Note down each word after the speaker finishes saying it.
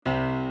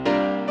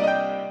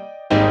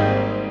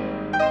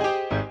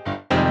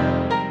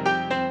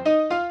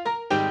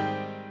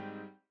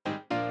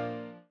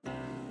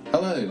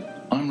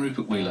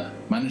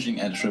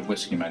Managing Editor of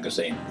Whisky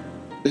Magazine.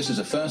 This is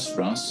a first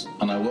for us,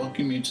 and I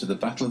welcome you to the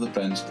Battle of the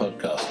Blends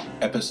podcast,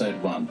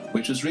 episode 1,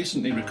 which was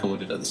recently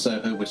recorded at the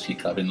Soho Whisky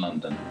Club in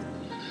London.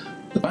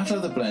 The Battle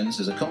of the Blends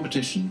is a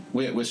competition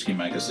we at Whisky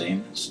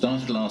Magazine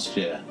started last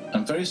year,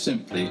 and very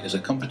simply is a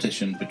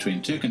competition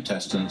between two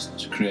contestants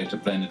to create a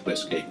blended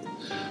whisky.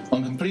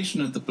 On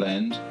completion of the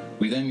blend,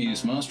 we then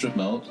use Master of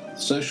Malt,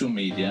 social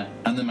media,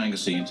 and the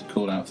magazine to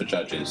call out for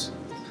judges.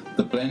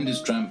 The blend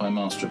is drank by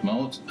Master of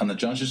Malt, and the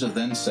judges are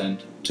then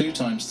sent 2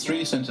 times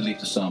 3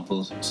 centilitre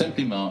samples,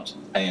 simply marked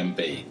A and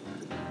B.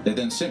 They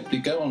then simply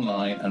go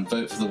online and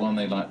vote for the one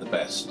they like the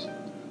best.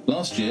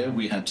 Last year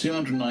we had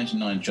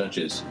 299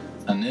 judges,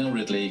 and Neil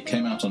Ridley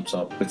came out on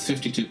top with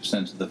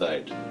 52% of the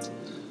vote.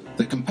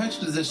 The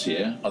competitors this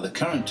year are the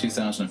current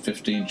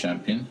 2015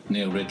 champion,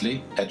 Neil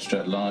Ridley,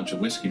 editor-at-large of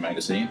Whisky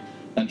Magazine,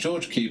 and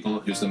George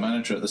Keeble, who's the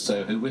manager at the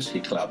Soho Whisky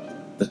Club,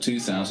 the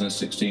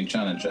 2016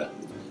 challenger.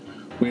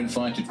 We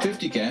invited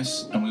 50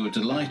 guests, and we were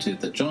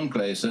delighted that John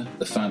Glaser,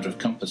 the founder of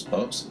Compass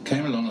Box,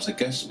 came along as a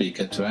guest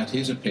speaker to add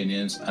his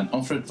opinions and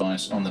offer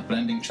advice on the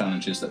blending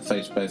challenges that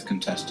face both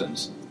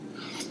contestants.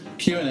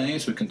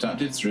 Q&As were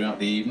conducted throughout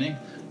the evening,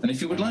 and if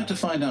you would like to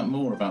find out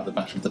more about the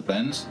Battle of the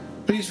Blends,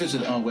 please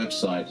visit our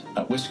website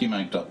at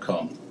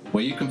whiskymag.com,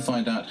 where you can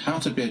find out how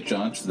to be a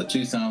judge for the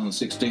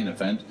 2016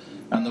 event,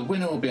 and the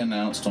winner will be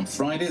announced on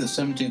Friday the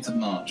 17th of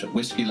March at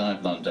Whisky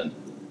Live London.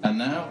 And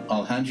now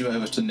I'll hand you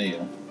over to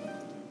Neil.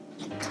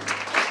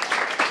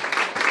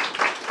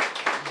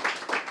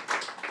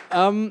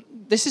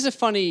 This is a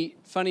funny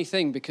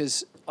thing,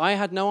 because I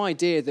had no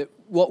idea that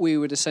what we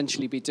would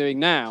essentially be doing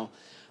now,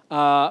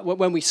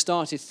 when we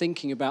started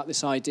thinking about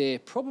this idea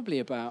probably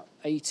about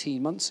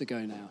 18 months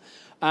ago now.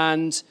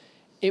 And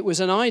it was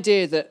an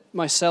idea that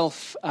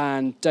myself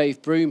and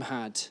Dave Broom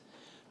had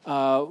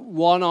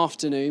one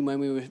afternoon when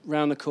we were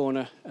round the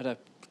corner at a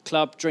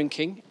club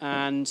drinking,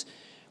 and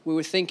we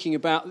were thinking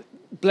about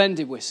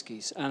blended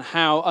whiskies and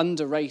how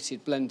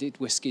underrated blended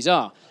whiskies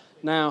are.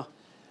 Now,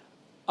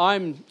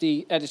 I'm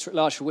the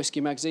editor-at-large for Whisky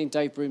Magazine.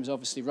 Dave Broom's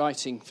obviously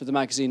writing for the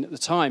magazine at the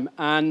time.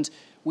 And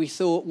we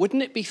thought,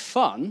 wouldn't it be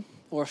fun,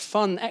 or a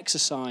fun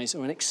exercise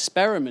or an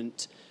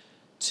experiment,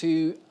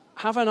 to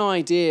have an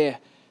idea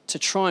to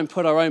try and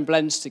put our own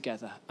blends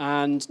together?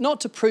 And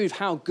not to prove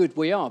how good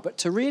we are, but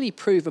to really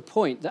prove a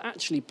point that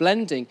actually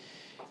blending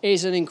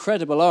is an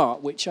incredible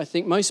art, which I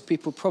think most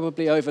people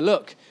probably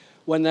overlook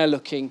when they're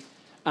looking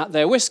at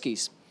their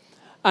whiskies.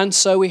 And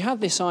so we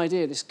had this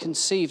idea, this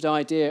conceived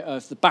idea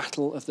of the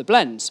Battle of the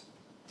Blends.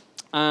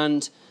 And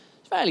it's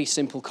a fairly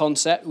simple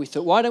concept. We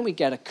thought, why don't we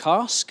get a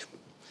cask,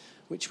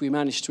 which we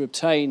managed to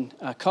obtain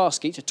a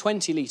cask each, a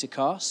 20-litre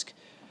cask.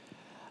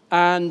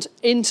 And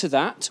into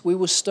that, we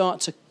will start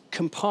to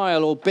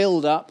compile or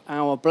build up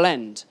our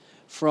blend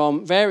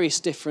from various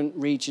different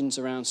regions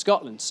around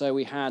Scotland. So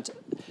we had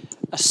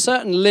a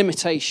certain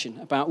limitation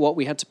about what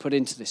we had to put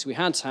into this. We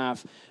had to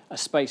have a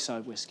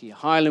Speyside whisky, a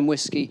Highland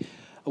whisky,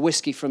 a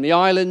whisky from the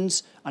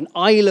islands, an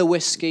Islay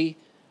whisky,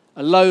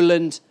 a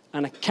Lowland,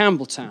 and a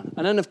Campbelltown.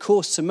 And then, of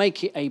course, to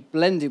make it a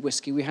blended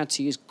whisky, we had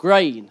to use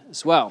grain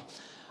as well.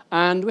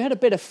 And we had a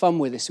bit of fun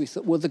with this. We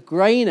thought, well, the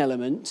grain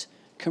element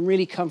can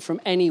really come from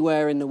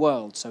anywhere in the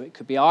world. So it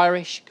could be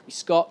Irish, it could be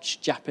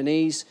Scotch,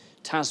 Japanese,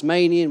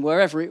 Tasmanian,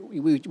 wherever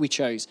we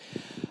chose.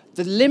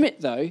 The limit,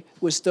 though,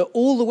 was that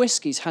all the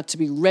whiskies had to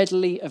be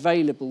readily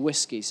available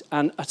whiskies,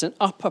 and at an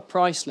upper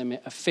price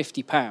limit of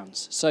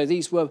 £50. So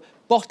these were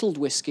bottled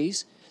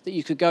whiskies that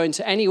you could go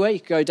into anywhere. You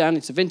could go down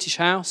into Vintage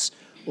House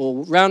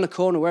or round the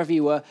corner, wherever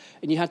you were,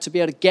 and you had to be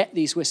able to get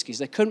these whiskies.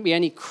 There couldn't be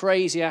any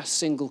crazy-ass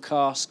single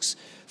casks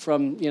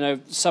from,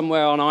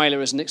 somewhere on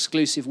Islay as an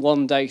exclusive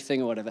one-day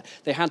thing or whatever.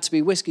 They had to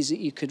be whiskies that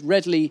you could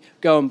readily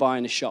go and buy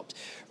in the shops.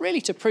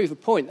 Really to prove a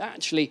point that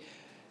actually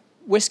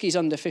whiskies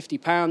under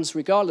 £50,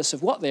 regardless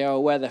of what they are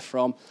or where they're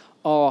from,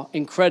 are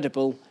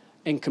incredible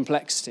in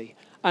complexity.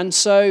 And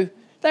so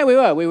there we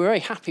were. We were very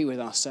happy with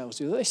ourselves.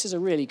 We thought, this is a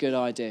really good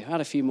idea. Had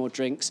a few more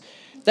drinks.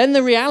 Then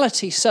the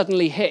reality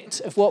suddenly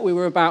hit of what we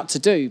were about to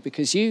do,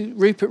 because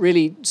Rupert,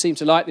 really seemed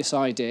to like this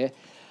idea.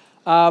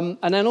 And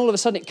then all of a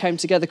sudden it came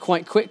together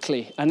quite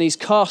quickly, and these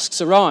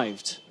casks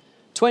arrived.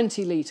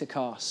 20-litre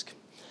cask.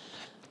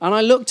 And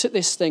I looked at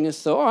this thing and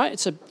thought, all right,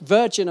 it's a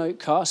virgin oak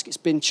cask. It's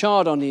been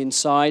charred on the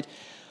inside.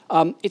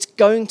 It's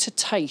going to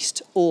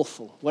taste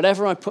awful,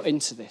 whatever I put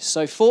into this.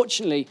 So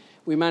fortunately,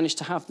 we managed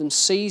to have them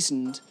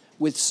seasoned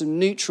with some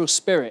neutral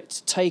spirit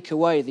to take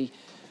away the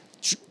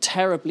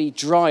terribly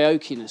dry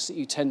oakiness that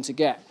you tend to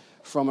get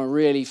from a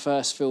really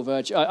first fill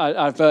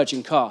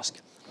virgin cask.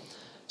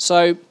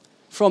 So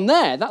from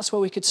there, that's where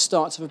we could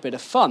start to have a bit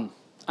of fun.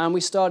 And we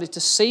started to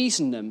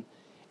season them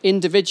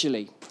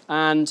individually.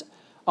 And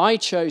I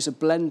chose a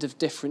blend of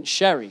different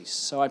sherries.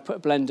 So I put a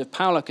blend of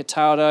Paolo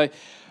Cataldo,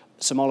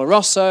 some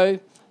Oloroso,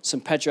 some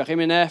Pedro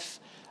Jimenez,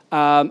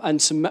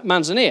 and some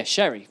Manzanilla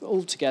sherry,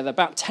 all together,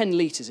 about 10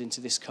 litres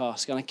into this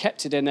cask. And I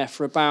kept it in there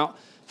for about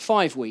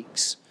 5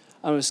 weeks.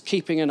 I was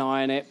keeping an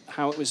eye on it,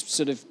 how it was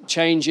sort of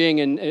changing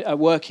and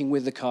working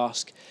with the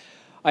cask.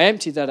 I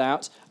emptied that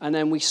out, and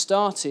then we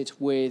started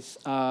with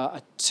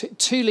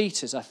 2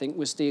 litres, I think,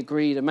 was the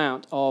agreed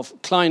amount of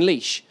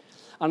Clynelish.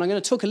 And I'm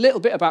going to talk a little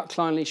bit about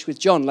Clynelish with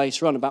John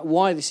later on, about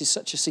why this is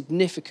such a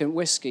significant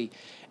whisky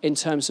in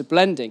terms of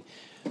blending.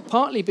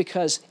 Partly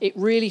because it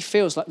really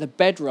feels like the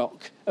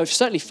bedrock, I've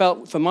certainly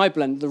felt for my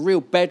blend, the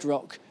real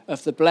bedrock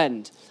of the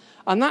blend.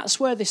 And that's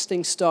where this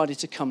thing started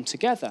to come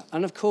together.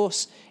 And of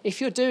course,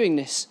 if you're doing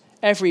this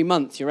every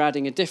month, you're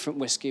adding a different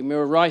whisky. And we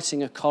were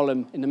writing a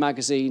column in the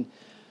magazine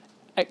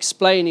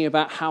explaining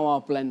about how our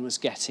blend was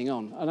getting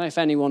on. I don't know if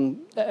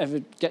anyone ever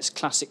gets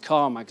Classic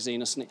Car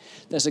magazine or something.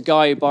 There's a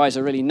guy who buys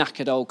a really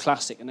knackered old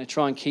classic, and they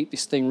try and keep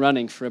this thing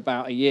running for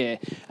about a year.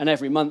 And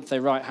every month they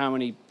write how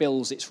many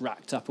bills it's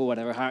racked up or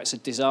whatever, how it's a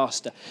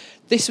disaster.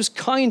 This was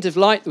kind of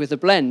like with the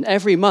blend.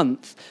 Every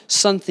month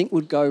something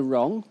would go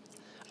wrong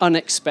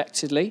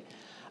unexpectedly.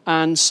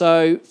 And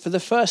so for the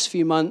first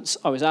few months,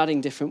 I was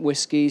adding different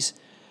whiskies.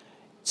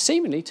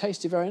 Seemingly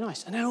tasted very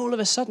nice. And then all of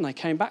a sudden I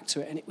came back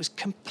to it and it was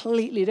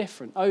completely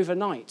different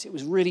overnight. It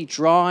was really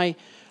dry,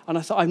 and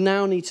I thought, I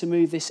now need to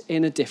move this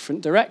in a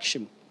different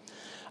direction.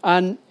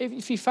 And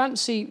if you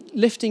fancy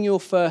lifting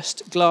your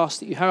first glass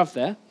that you have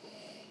there,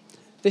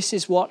 this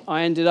is what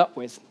I ended up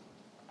with.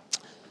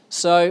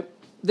 So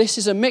this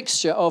is a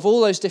mixture of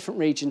all those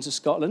different regions of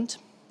Scotland.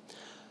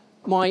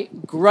 My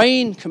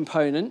grain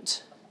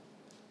component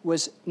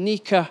was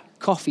Nika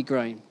coffee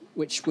grain,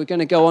 which we're going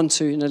to go on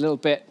to in a little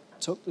bit.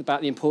 Talk about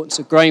the importance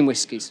of grain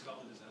whiskies.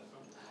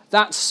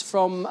 That's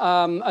from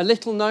a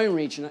little-known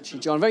region,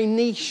 actually, John, a very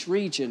niche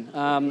region.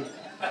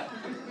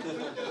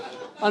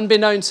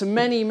 Unbeknown to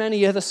many,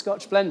 many other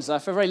Scotch blends. I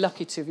feel very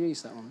lucky to have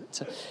used that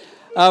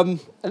one.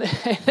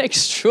 An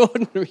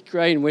extraordinary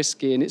grain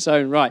whisky in its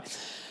own right.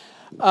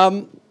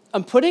 And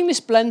putting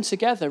this blend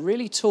together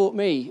really taught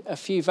me a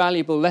few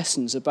valuable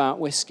lessons about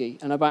whisky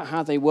and about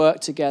how they work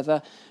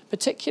together,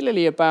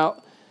 particularly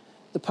about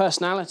the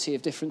personality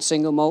of different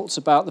single malts,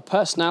 about the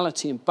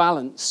personality and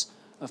balance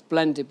of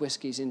blended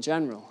whiskies in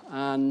general,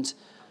 and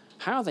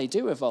how they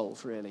do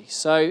evolve, really.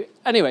 So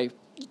anyway,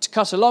 to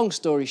cut a long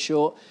story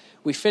short,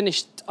 we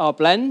finished our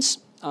blends.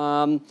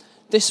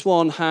 This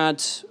one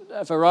had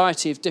a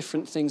variety of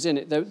different things in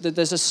it.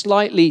 There's a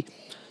slightly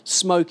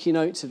smoky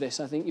note to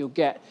this, I think you'll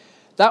get.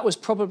 That was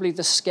probably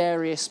the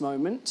scariest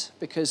moment,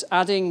 because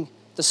adding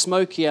the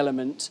smoky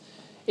element,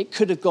 it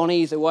could have gone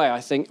either way, I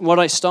think. What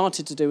I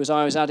started to do was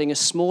I was adding a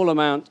small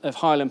amount of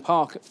Highland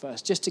Park at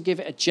first, just to give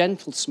it a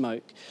gentle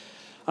smoke.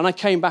 And I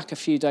came back a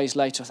few days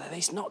later, I thought,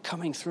 it's not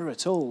coming through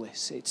at all,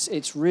 this.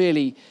 It's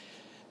really,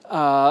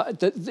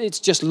 it's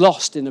just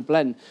lost in a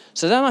blend.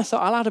 So then I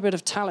thought, I'll add a bit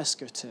of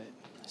Talisker to it.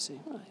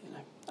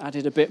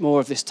 Added a bit more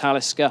of this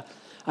Talisker,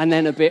 and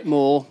then a bit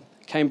more.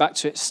 Came back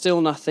to it, still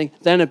nothing,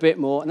 then a bit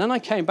more. And then I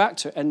came back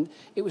to it, and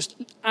it was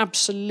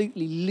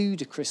absolutely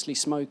ludicrously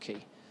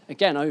smoky.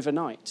 Again,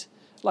 overnight.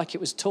 Like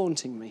it was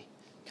taunting me.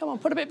 Come on,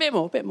 put a bit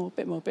more.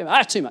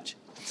 Too much.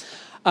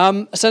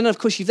 So then, of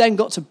course, you've then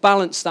got to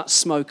balance that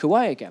smoke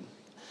away again.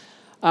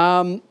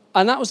 And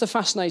that was the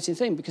fascinating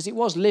thing, because it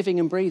was living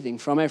and breathing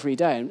from every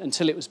day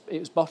until it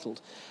was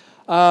bottled.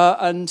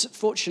 And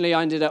fortunately,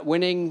 I ended up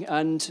winning,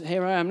 and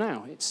here I am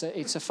now. It's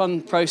a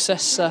fun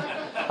process.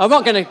 I'm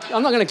not going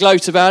to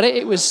gloat about it.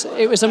 It was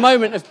a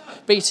moment of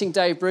beating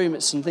Dave Broom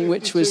at something,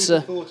 which was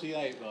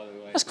 48, by the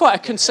way. That's quite a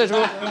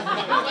considerable.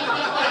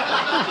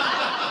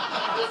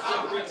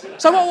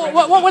 So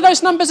what were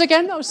those numbers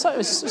again? It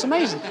was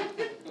amazing.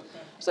 It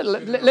was a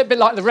little bit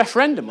like the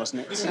referendum,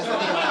 wasn't it?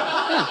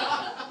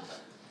 Yeah.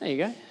 There you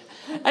go.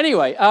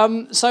 Anyway,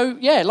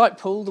 like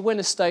Paul, the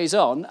winner stays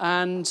on,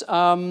 and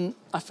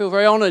I feel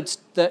very honoured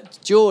that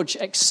George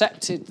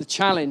accepted the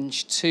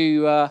challenge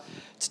to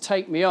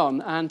take me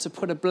on and to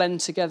put a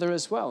blend together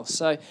as well.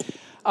 So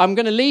I'm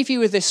going to leave you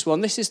with this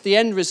one. This is the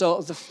end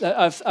result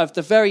of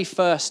the very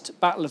first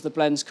Battle of the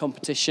Blends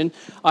competition.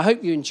 I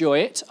hope you enjoy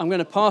it. I'm going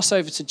to pass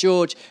over to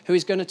George, who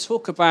is going to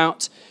talk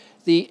about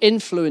the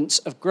influence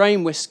of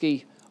grain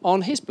whisky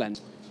on his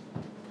blend.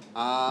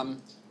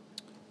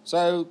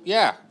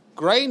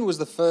 Grain was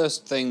the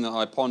first thing that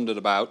I pondered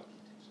about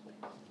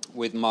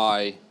with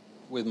my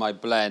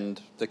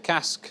blend. The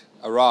cask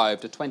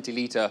arrived, a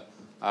 20-litre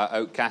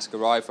oak cask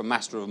arrived from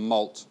Master of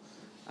Malt,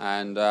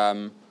 and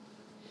I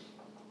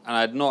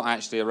had not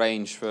actually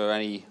arranged for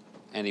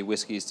any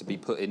whiskies to be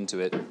put into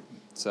it.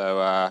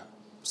 So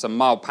some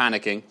mild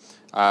panicking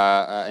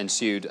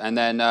ensued, and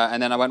then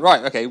I went,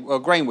 right, okay, well,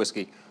 grain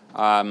whiskey.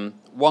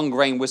 One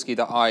grain whiskey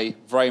that I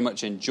very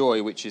much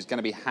enjoy, which is going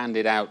to be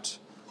handed out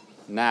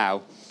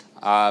now,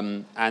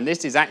 and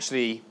this is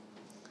actually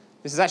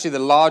the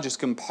largest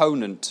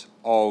component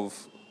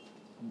of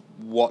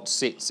what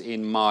sits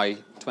in my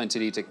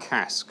 20-litre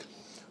cask.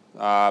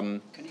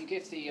 Can you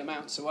give the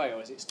amounts away,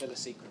 or is it still a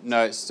secret?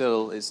 No, it's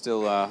still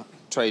a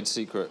trade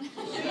secret.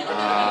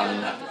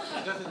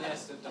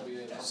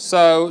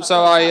 So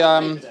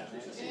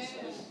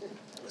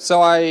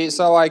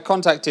I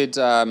contacted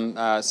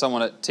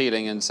someone at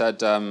Teeling and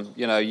said,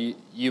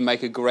 you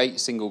make a great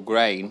single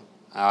grain,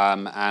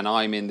 and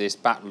I'm in this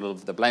Battle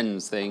of the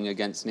Blends thing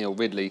against Neil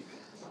Ridley,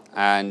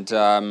 and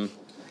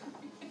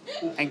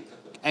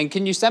and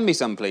can you send me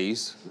some,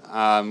 please?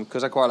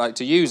 Because I quite like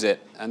to use it.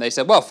 And they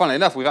said, well, funnily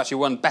enough, we've actually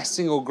won Best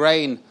Single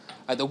Grain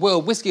at the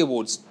World Whisky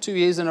Awards 2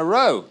 years in a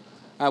row.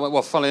 I went,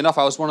 well, funnily enough,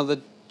 I was one of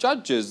the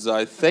judges,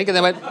 I think. And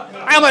they went,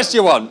 how much do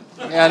you want?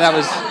 Yeah, that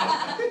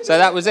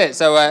was it.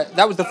 So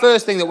that was the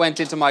first thing that went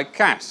into my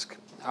cask.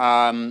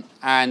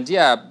 And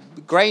yeah,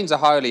 grains are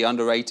highly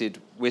underrated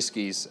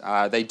whiskies.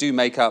 They do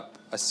make up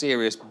a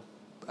serious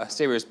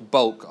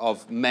bulk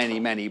of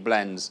many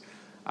blends.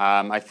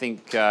 I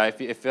think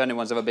if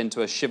anyone's ever been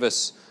to a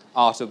Chivas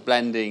Art of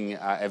Blending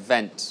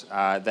event,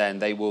 then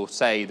they will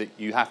say that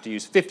you have to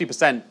use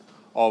 50%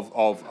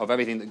 of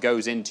everything that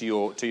goes into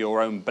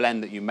your own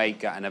blend that you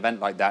make at an event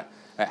like that.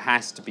 It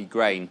has to be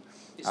grain.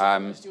 Is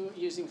that you're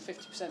using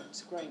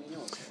 50% grain in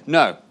yours?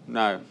 No.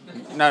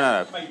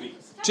 Maybe.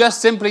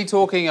 Just simply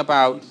talking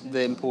about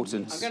the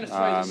importance. I'm going to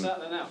throw this out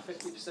there now.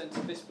 50%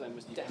 of this blend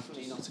was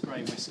definitely not a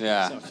grain whiskey.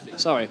 Yeah.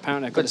 Sorry,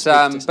 apparently I've got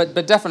to speak to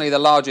but definitely the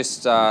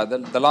largest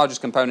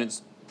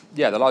components.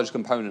 Yeah, the largest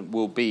component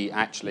will be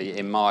actually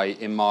in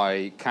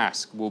my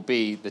cask will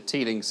be the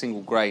Teeling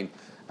single grain,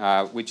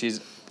 which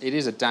is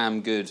a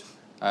damn good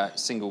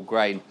single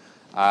grain.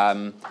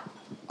 I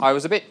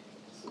was a bit.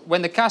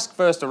 When the cask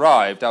first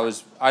arrived,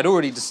 I'd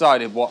already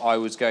decided what I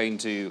was going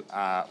to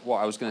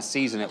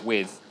season it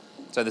with.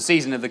 So the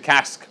season of the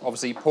cask,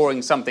 obviously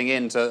pouring something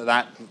into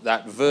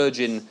that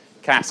virgin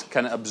cask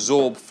can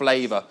absorb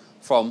flavour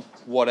from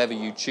whatever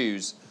you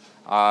choose.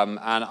 And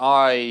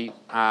I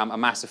am a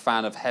massive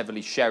fan of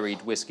heavily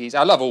sherried whiskies.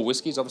 I love all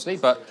whiskies, obviously,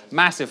 but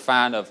massive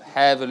fan of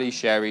heavily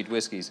sherried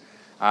whiskies.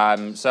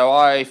 So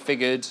I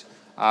figured,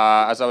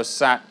 as I was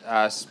sat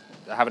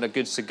having a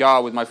good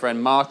cigar with my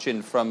friend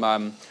Marcin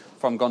from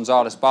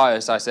Gonzales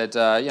Bias, I said,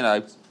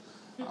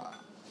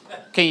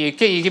 can you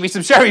give me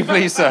some sherry,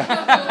 please, sir?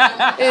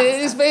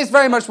 It's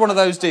very much one of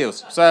those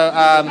deals. So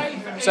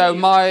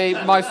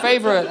my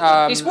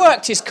favourite. He's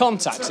worked his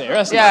contacts here,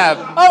 hasn't he?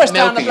 Yeah. I was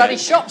down the bloody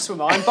shops with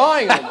mine,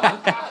 buying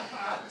them.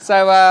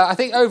 So I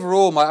think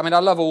overall, I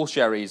love all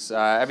sherries,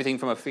 everything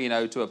from a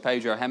Fino to a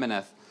Pedro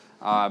Jimenez.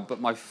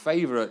 But my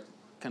favourite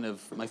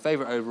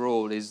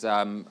overall is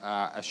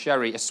a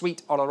sherry, a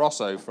sweet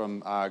Oloroso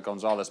from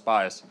Gonzales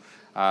Bias.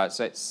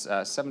 So it's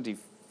 75%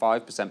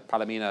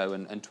 Palomino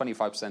and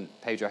 25%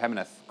 Pedro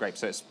Jimenez grape.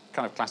 So it's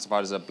kind of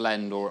classified as a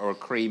blend or a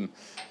cream,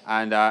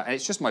 and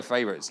it's just my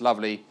favourite. It's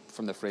lovely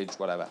from the fridge,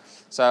 whatever.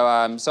 So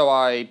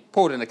I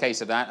poured in a case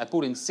of that. I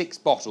poured in 6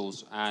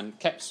 bottles and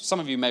kept. Some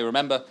of you may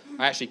remember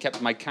I actually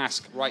kept my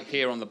cask right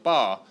here on the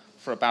bar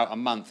for about a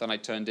month, and I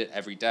turned it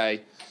every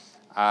day.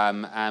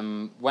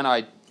 And when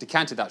I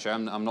decanted that sherry,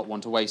 I'm not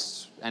one to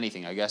waste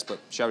anything, I guess, but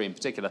sherry in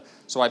particular.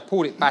 So I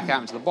poured it back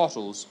out into the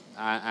bottles,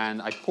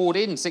 and I poured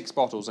in 6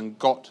 bottles and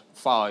got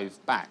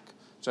 5 back.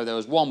 So there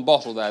was 1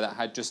 bottle there that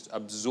had just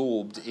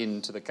absorbed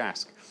into the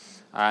cask.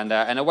 And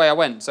away I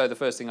went. So the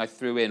first thing I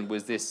threw in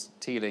was this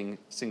Teeling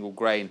single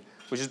grain,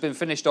 which has been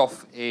finished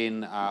off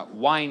in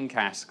wine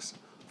casks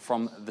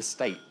from the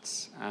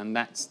States. And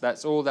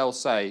that's all they'll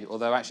say,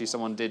 although actually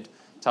someone did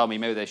tell me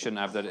maybe they shouldn't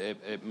have that.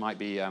 It might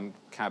be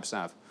Cab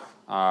Sav.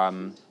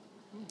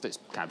 It's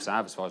Cab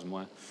Sav as far as I'm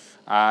aware.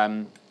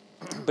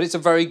 But it's a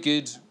very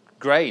good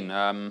grain.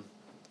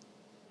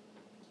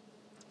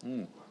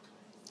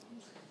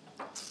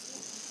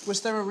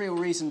 Was there a real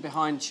reason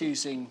behind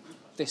choosing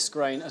this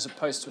grain as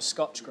opposed to a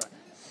Scotch grain?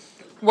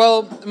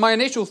 Well, my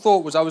initial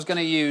thought was I was going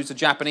to use a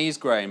Japanese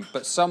grain,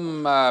 but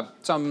some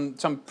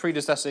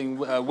predecessing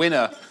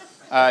winner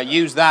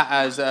used that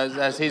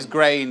as his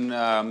grain.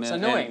 It's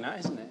annoying, that,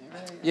 isn't it?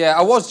 Yeah,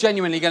 I was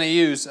genuinely going to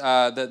use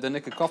the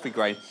Nikka Coffee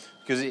grain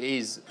because it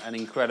is an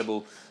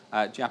incredible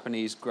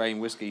Japanese grain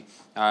whiskey,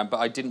 but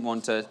I didn't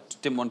want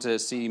to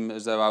seem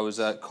as though I was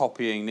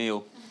copying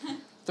Neil.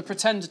 The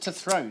pretender to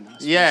throne. I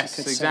suppose yes,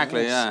 you could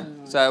exactly. say.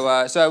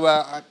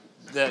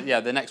 Yeah.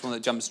 The next one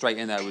that jumped straight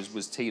in there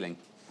was Teeling.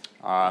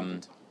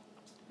 What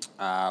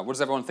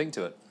does everyone think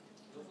to it?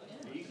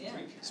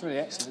 It's really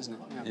excellent, isn't it?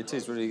 Yeah. It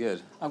is really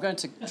good. I'm going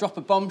to drop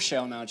a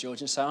bombshell now,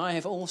 George, and say I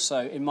have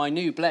also, in my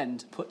new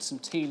blend, put some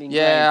Teeling grain.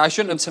 Yeah, I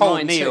shouldn't have told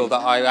mine Neil too.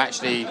 that I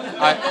actually...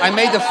 I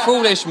made the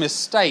foolish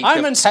mistake I'm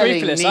of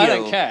unscrupulous, telling Neil... I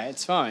don't care,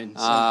 it's fine.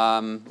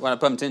 So. When I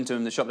bumped into him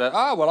in the shop,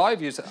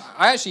 I've used it.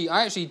 I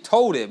actually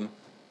told him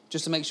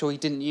just to make sure he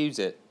didn't use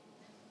it.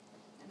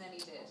 And then he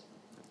did.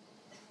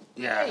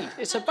 Yeah. Hey,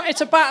 it's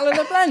a battle of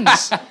the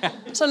blends.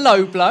 It's a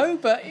low blow,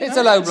 but... It's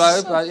a low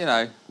blow, but,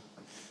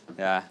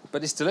 Yeah,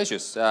 but it's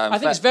delicious. I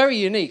think it's very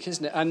unique,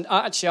 isn't it? And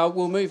actually,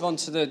 we'll move on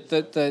to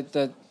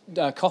the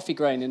coffee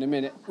grain in a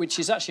minute, which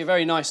is actually a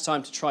very nice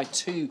time to try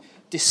 2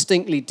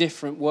 distinctly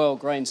different world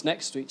grains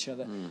next to each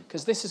other,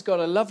 because this has got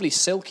a lovely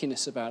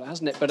silkiness about it,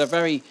 hasn't it? But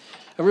a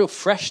real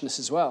freshness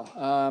as well.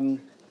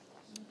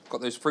 Got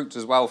those fruits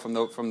as well from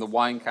the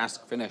wine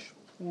cask finish.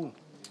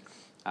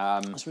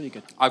 That's really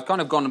good. I've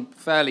kind of gone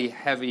fairly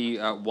heavy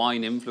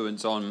wine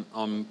influence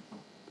on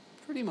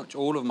pretty much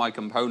all of my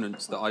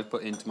components that I've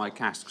put into my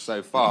cask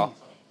so far.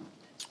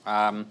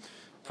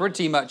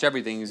 Pretty much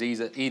everything has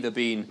either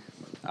been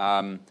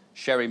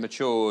sherry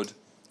matured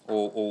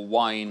or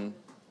wine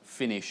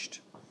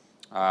finished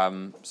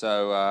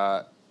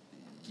So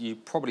you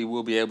probably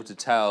will be able to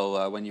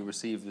tell when you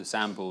receive the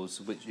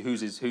samples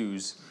whose is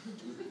whose.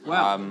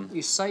 Well,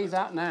 you say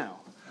that now.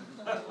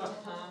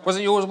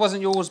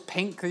 Wasn't yours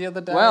pink the other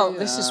day? Well,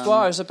 this is what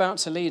I was about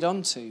to lead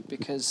on to,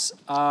 because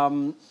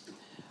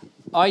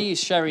I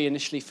used sherry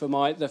initially for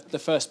the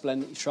first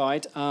blend that you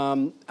tried.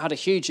 Had a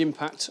huge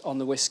impact on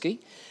the whiskey.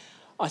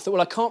 I thought,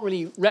 well, I can't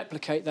really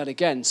replicate that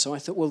again, so I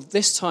thought, well,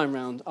 this time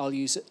round I'll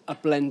use a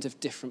blend of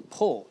different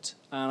port.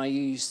 And I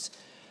used,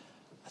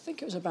 I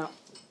think it was about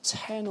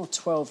 10 or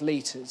 12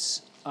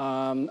 litres,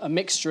 a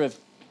mixture of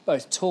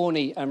both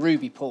tawny and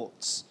ruby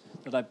ports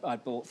that I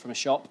bought from a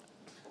shop.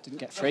 Didn't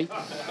get free.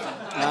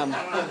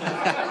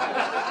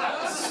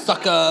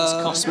 sucker. It's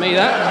cost me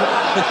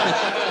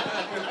that.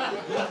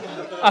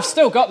 I've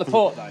still got the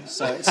port though,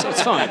 so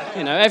it's fine.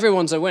 You know,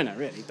 everyone's a winner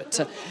really.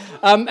 But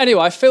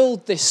anyway, I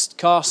filled this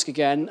cask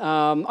again.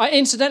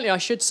 Incidentally, I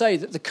should say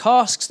that the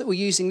casks that we're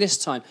using this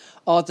time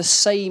are the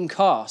same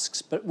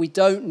casks, but we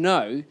don't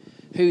know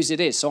whose it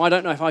is. So I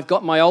don't know if I've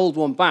got my old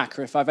one back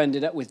or if I've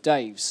ended up with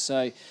Dave's.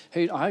 So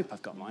I hope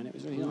I've got mine. It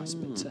was really nice.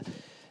 But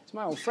it's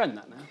my old friend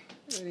that now.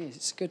 It really is.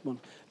 It's a good one.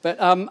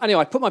 But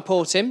anyway, I put my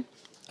port in.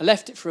 I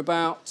left it for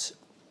about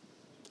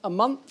a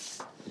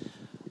month.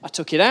 I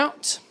took it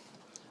out.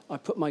 I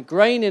put my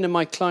grain in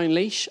my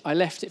Clynelish. I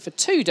left it for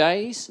 2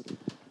 days.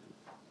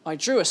 I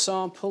drew a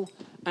sample,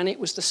 and it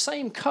was the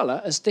same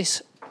colour as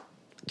this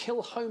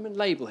Kilchoman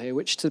label here,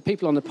 which to the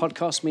people on the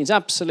podcast means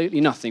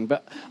absolutely nothing,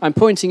 but I'm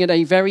pointing at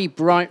a very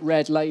bright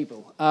red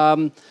label.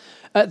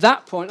 At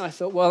that point, I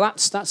thought, well,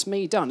 that's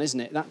me done, isn't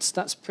it?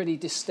 That's pretty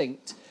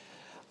distinct.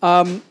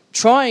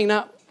 Trying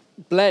that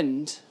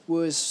blend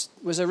was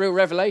a real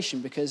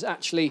revelation, because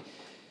actually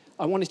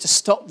I wanted to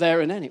stop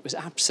there and then. It was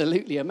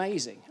absolutely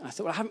amazing. I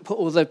thought, well, I haven't put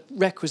all the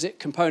requisite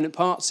component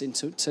parts in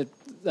to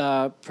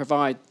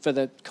provide for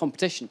the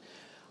competition.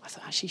 I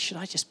thought, actually, should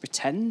I just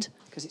pretend?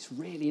 Because it's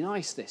really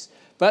nice, this.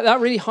 But that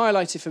really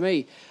highlighted for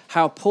me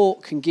how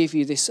port can give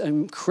you this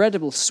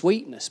incredible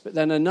sweetness, but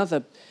then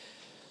another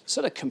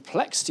sort of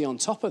complexity on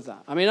top of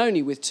that. I mean,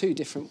 only with 2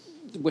 different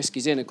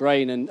whiskies in, a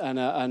grain and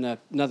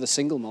another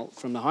single malt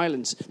from the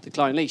Highlands, the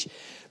Clynelish.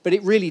 But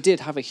it really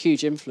did have a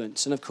huge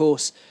influence. And, of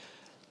course,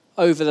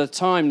 over the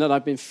time that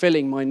I've been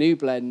filling my new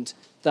blend,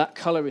 that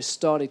colour is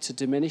starting to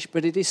diminish,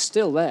 but it is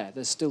still there.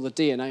 There's still the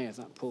DNA of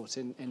that port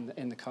in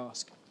the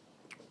cask.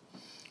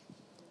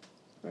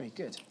 Very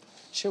good.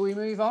 Shall we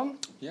move on?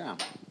 Yeah.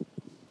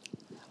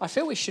 I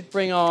feel we should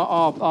bring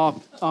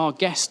our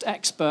guest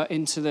expert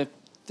into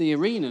the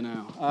arena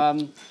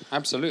now.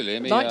 Absolutely.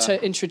 I'd like to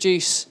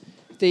introduce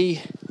the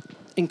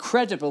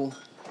incredible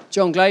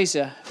John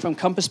Glaser from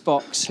Compass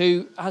Box,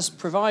 who has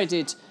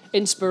provided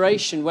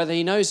inspiration, whether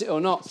he knows it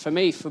or not, for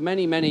me for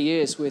many, many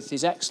years with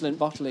his excellent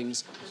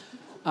bottlings.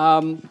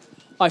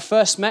 I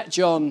first met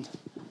John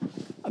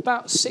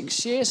about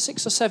 6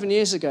 or 7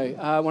 years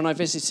ago when I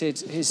visited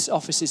his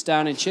offices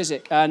down in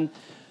Chiswick. And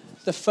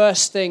the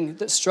first thing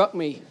that struck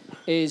me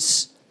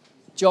is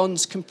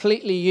John's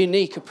completely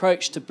unique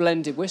approach to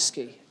blended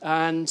whiskey.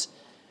 And,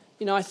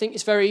 you know, I think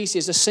it's very easy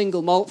as a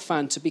single malt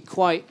fan to be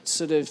quite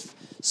sort of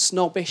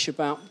snobbish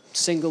about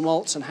single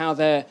malts and how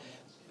they're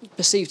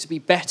perceived to be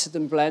better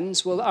than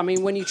blends. Well, I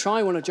mean, when you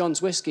try one of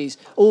John's whiskies,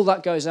 all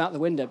that goes out the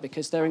window,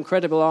 because they're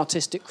incredible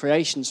artistic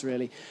creations,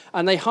 really.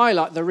 And they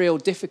highlight the real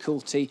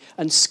difficulty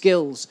and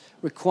skills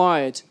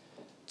required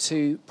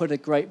to put a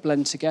great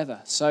blend together.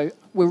 So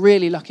we're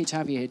really lucky to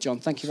have you here, John.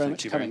 Thank you very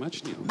much for coming. Thank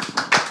you very much,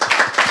 Neil.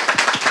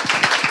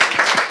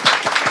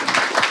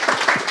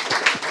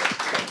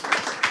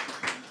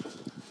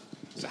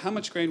 How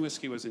much grain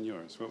whiskey was in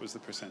yours? What was the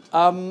percentage?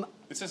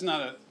 This is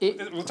not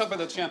we'll talk about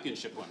the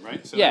championship one,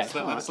 right? So yeah.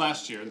 That's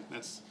last year.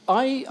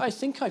 I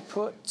think I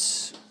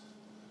put...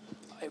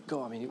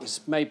 God, I mean, it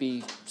was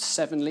maybe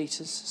 7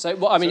 litres. So,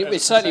 well, I mean,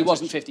 it certainly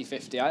wasn't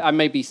 50-50. I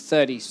maybe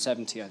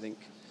 30-70, I think.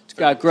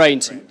 Grain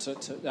to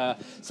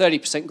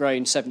 30%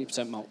 grain,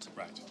 70% malt.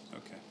 Right,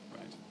 okay,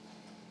 right.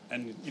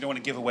 And you don't want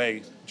to give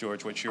away,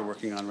 George, what you're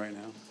working on right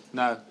now?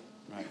 No.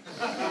 Right.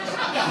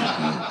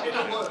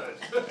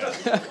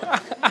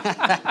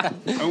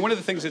 One of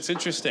the things that's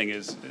interesting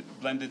is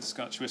blended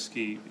Scotch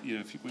whiskey. You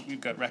know,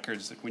 we've got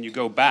records that when you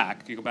go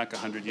back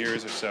 100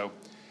 years or so,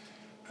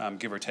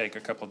 give or take a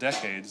couple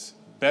decades,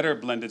 better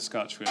blended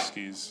Scotch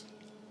whiskies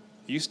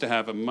used to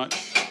have a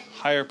much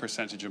higher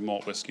percentage of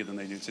malt whiskey than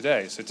they do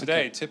today. So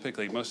today,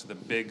 typically, most of the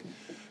big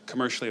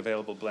commercially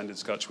available blended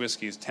Scotch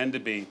whiskies tend to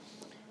be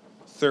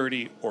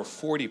 30 or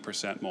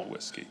 40% malt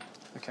whiskey.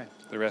 Okay.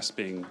 The rest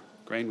being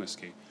grain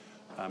whiskey.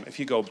 If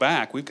you go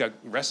back, we've got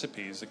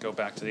recipes that go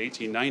back to the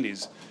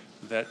 1890s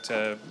that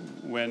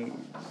when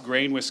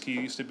grain whiskey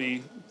used to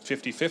be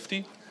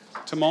 50-50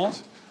 to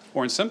malt,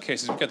 or in some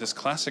cases, we've got this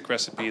classic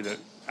recipe that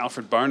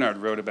Alfred Barnard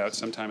wrote about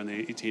sometime in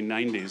the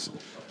 1890s,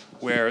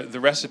 where the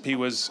recipe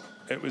was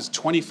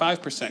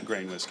 25%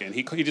 grain whiskey, and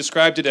he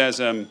described it as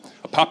a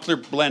popular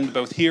blend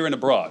both here and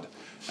abroad.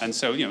 And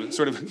so, you know,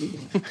 sort of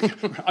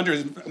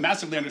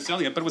massively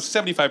underselling it, but it was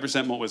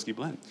 75% malt whiskey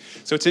blend.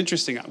 So it's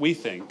interesting, we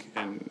think,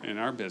 in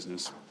our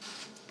business,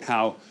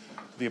 how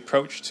the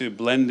approach to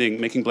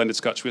making blended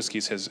Scotch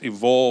whiskies has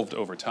evolved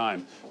over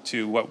time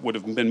to what would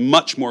have been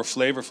much more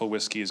flavorful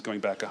whiskies going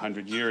back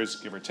 100 years,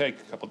 give or take,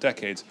 a couple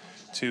decades,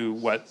 to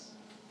what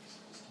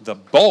the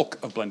bulk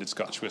of blended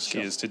Scotch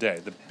whiskey is today,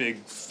 the big,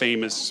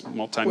 famous,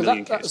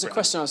 multi-million case that was a brand.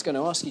 question I was going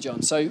to ask you,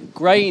 John. So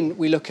grain,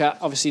 we look at,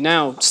 obviously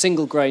now,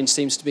 single grain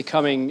seems to be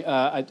becoming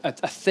a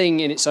thing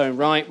in its own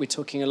right. We're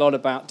talking a lot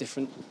about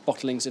different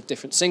bottlings of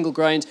different single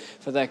grains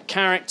for their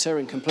character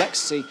and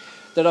complexity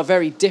that are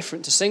very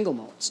different to single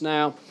malts.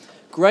 Now,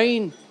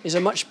 grain is a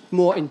much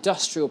more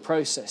industrial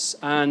process,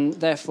 and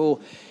therefore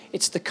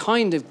it's the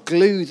kind of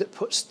glue that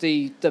puts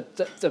the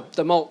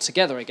malt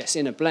together, I guess,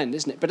 in a blend,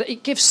 isn't it? But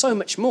it gives so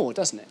much more,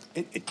 doesn't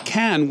it? It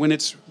can when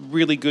it's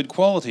really good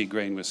quality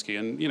grain whiskey.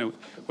 And,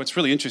 what's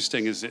really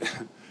interesting is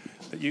that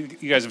you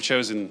guys have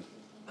chosen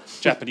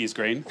Japanese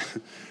grain,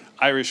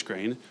 Irish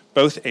grain,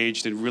 both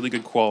aged in really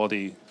good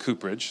quality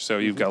cooperage. So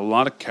you've got a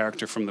lot of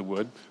character from the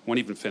wood, one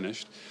even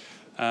finished.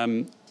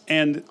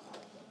 And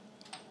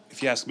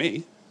if you ask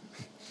me,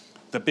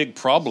 the big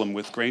problem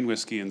with grain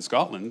whiskey in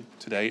Scotland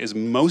today is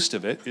most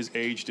of it is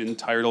aged in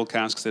tired old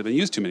casks that have been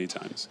used too many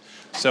times.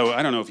 So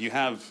I don't know if you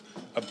have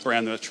a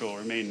brand that will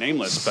remain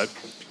nameless, but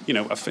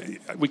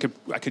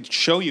I could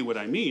show you what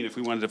I mean if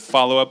we wanted to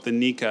follow up the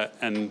Nika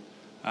and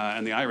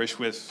the Irish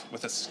with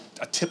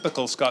a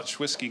typical Scotch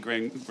whiskey,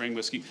 grain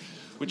whiskey,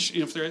 which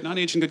if they're not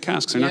aged in good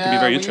casks, they're not going to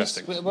be very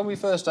interesting. When we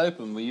first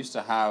opened, we used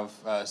to have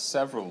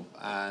several,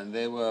 and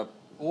they were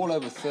all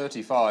over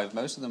 35.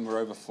 Most of them were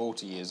over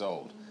 40 years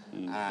old.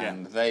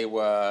 And they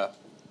were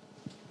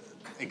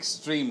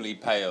extremely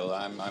pale.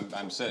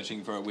 I'm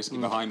searching for a whiskey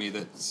behind me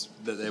that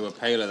they were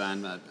paler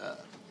than.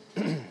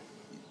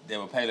 They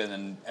were paler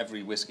than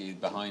every whiskey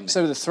behind me.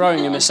 So they're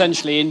throwing them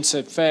essentially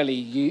into fairly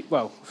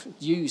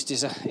used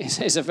is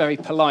a very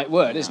polite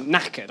word, isn't it?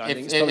 Knackered. I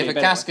think it's probably if a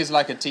cask is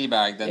like a tea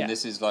bag, then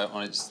this is like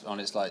on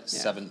its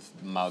seventh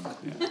mug.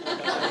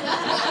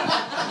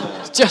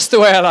 Just the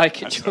way I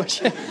like it,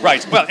 George.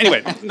 Right. Well,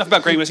 anyway, enough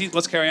about grain whiskey.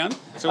 Let's carry on.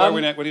 So what are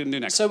we going to do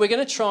next? So we're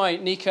going to try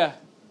Nika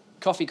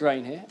coffee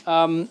grain here.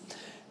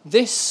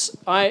 This,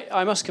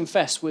 I must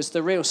confess, was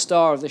the real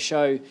star of the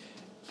show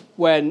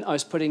when I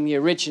was putting the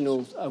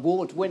original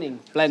award-winning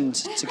blend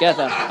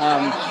together.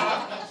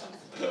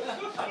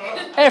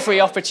 Every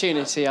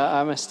opportunity,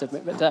 I must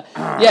admit. But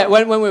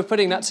when we were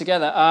putting that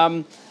together,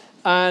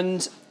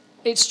 and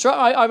it's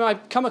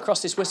I've come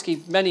across this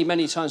whiskey many,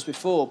 many times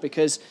before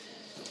because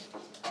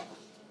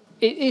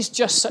it is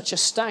just such a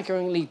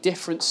staggeringly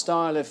different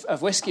style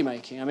of whiskey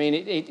making. I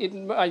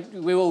mean,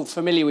 we're all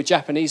familiar with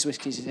Japanese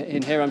whiskies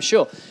in here, I'm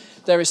sure.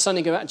 There is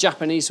something about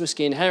Japanese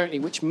whiskey inherently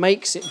which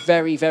makes it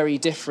very, very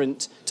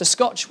different to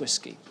Scotch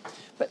whiskey.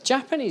 But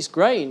Japanese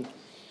grain,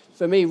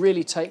 for me,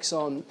 really takes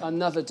on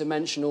another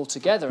dimension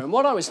altogether. And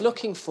what I was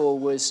looking for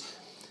was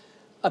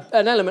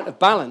an element of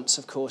balance,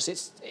 of course.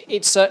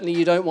 It's certainly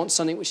you don't want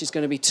something which is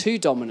going to be too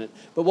dominant.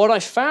 But what I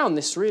found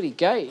this really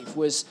gave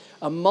was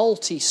a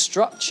malty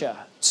structure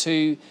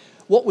to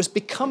what was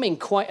becoming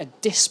quite a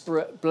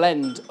disparate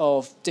blend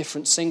of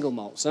different single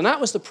malts. And that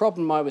was the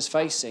problem I was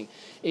facing,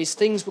 is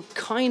things were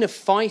kind of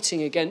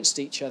fighting against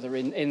each other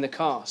in the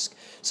cask.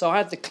 So I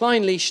had the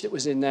Clynelish that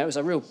was in there. It was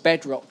a real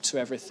bedrock to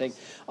everything.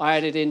 I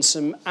added in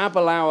some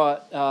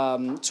Aberlour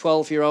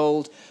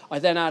 12-year-old. I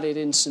then added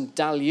in some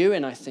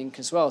Dalyuin, I think,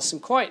 as well.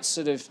 Some quite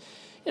sort of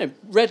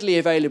readily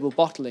available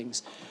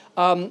bottlings.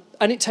 And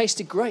it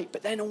tasted great.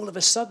 But then all of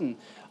a sudden,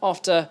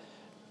 after...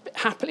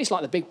 happily, it's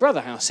like the Big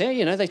Brother house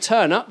here, they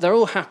turn up, they're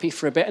all happy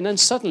for a bit, and then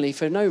suddenly,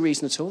 for no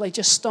reason at all, they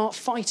just start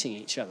fighting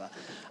each other.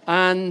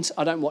 And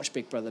I don't watch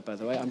Big Brother, by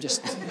the way, it's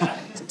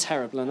a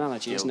terrible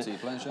analogy, isn't it?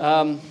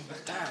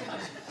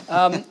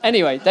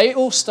 Anyway, they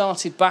all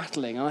started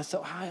battling, and I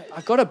thought,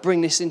 I've got to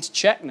bring this into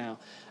check now.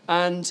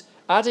 And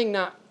adding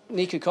that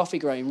Nika coffee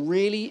grain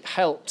really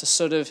helped to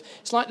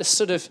it's like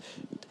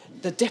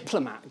the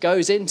diplomat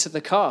goes into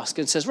the cask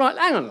and says, right,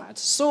 hang on,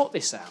 lads, sort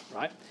this out,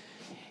 right?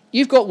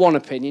 You've got one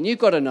opinion, you've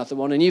got another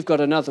one, and you've got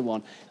another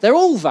one. They're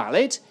all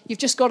valid. You've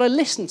just got to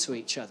listen to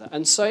each other.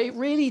 And so it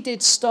really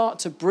did start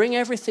to bring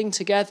everything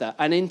together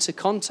and into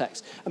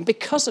context. And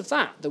because of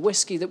that, the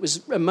whiskey that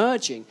was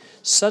emerging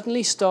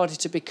suddenly started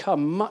to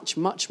become much,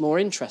 much more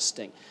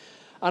interesting.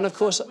 And of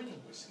course,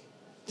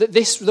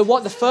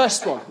 the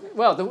first one.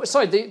 Well,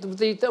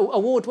 the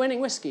award-winning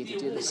whiskey.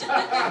 Did you listen?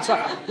 That's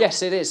right.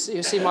 Yes, it is.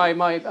 You see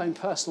my own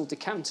personal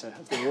decanter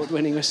of the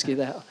award-winning whiskey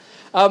there.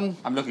 I'm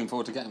looking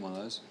forward to getting one of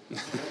those.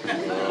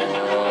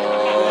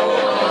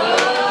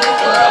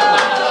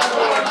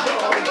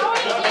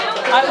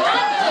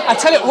 I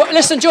tell you what,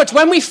 listen, George,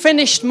 when we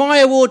finished my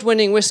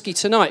award-winning whiskey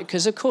tonight,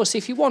 because, of course,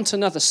 if you want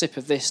another sip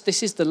of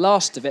this is the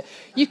last of it,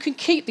 you can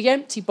keep the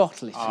empty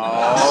bottle if you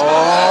want.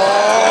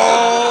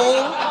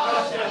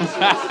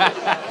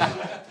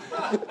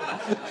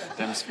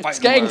 It's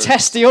getting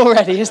testy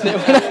already, isn't it?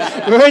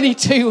 We're only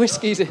 2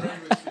 whiskies in.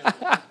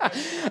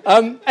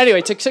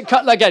 Anyway, to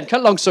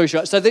cut long story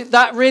short, so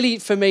that really,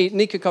 for me,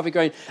 Nikka Coffee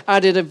Grain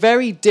added a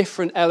very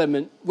different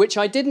element, which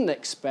I didn't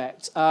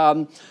expect.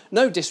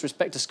 No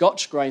disrespect to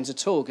Scotch grains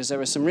at all, because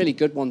there are some really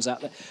good ones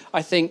out there.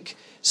 I think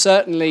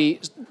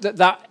certainly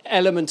that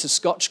element of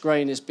Scotch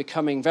grain is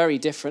becoming very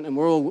different, and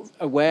we're all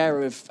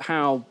aware of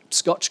how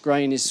Scotch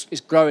grain is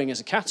growing as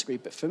a category.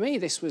 But for me,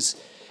 this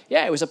was,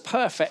 it was a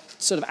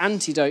perfect sort of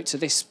antidote to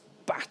this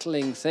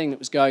battling thing that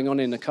was going on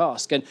in the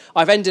cask. And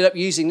I've ended up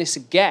using this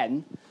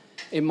again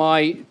in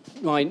my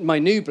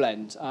new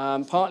blend,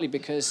 partly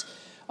because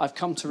I've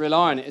come to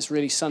rely on it as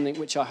really something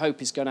which I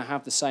hope is going to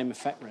have the same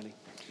effect, really.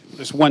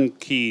 There's one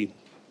key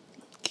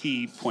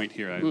point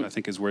here I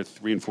think is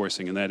worth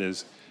reinforcing, and that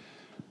is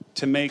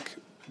to make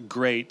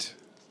great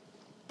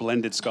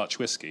blended Scotch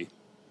whiskey,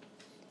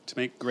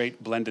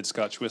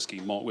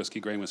 malt whiskey,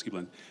 grain whiskey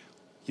blend,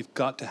 you've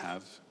got to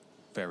have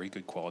very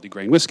good quality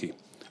grain whiskey.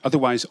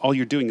 Otherwise, all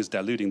you're doing is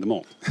diluting the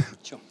malt.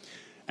 Sure.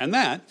 And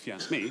that, if you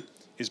ask me,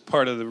 is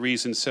part of the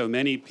reason so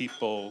many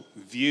people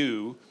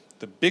view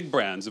the big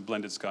brands of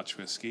blended Scotch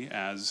whiskey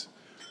as,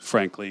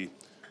 frankly,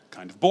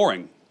 kind of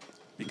boring.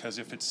 Because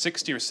if it's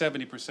 60 or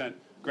 70%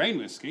 grain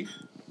whiskey,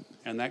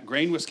 and that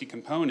grain whiskey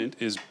component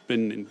has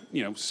been,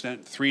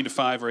 spent 3 to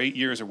 5 or 8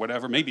 years or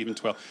whatever, maybe even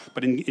 12,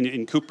 but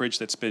in cooperage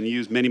that's been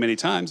used many, many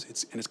times,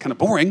 it's kind of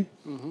boring.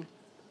 Mm-hmm.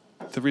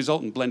 The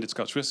resultant blended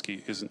Scotch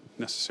whiskey isn't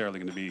necessarily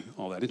going to be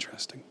all that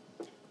interesting.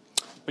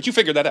 But you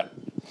figured that out.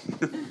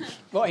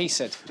 What he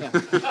said, yeah.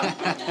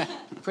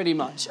 Pretty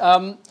much.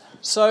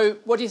 So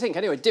what do you think?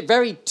 Anyway,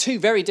 two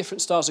very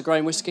different styles of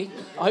grain whiskey.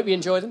 I hope you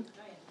enjoy them.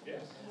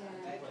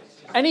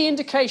 Any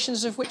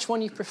indications of which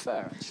one you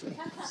prefer, actually?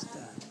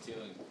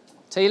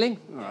 Teeling?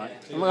 All right.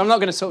 I'm not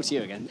going to talk to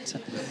you again.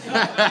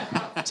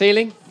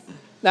 Teeling?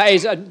 That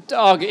is a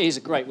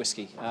great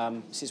whiskey.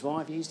 This is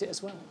why I've used it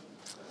as well.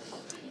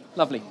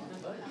 Lovely.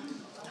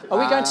 Are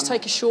we going to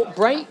take a short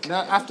break? No,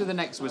 after the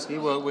next whiskey,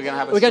 we're going to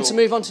have a We're going to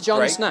move on to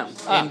John's now.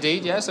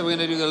 Indeed, yeah. So we're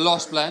going to do the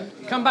Lost Blend.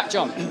 Come back,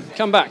 John.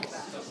 Come back.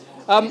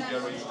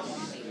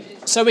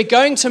 So we're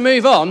going to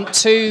move on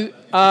to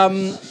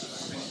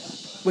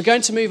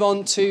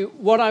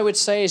what I would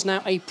say is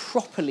now a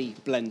properly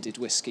blended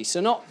whiskey. So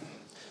not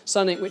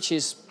something which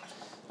is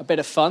a bit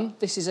of fun.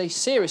 This is a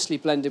seriously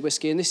blended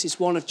whiskey, and this is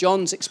one of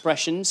John's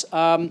expressions.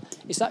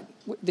 Is that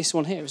this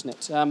one here, isn't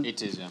it?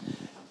 It is, yeah.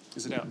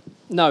 Is it out?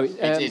 No.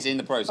 It's in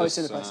the process. Oh, it's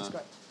in the process,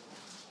 great.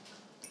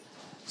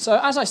 So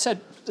as I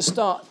said at the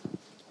start,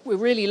 we're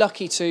really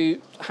lucky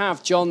to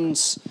have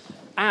John's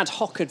ad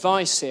hoc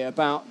advice here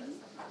about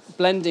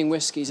blending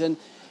whiskies. And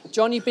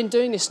John, you've been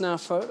doing this now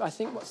for, I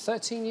think,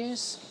 13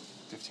 years?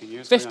 15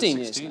 years. 15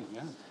 years. Yeah.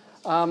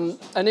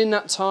 And in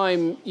that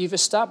time, you've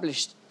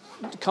established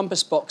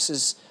Compass Box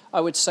as, I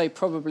would say,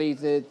 probably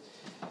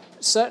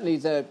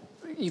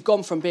you've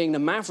gone from being the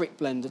maverick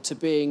blender to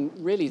being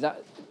really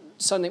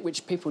something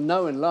which people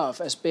know and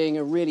love as being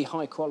a really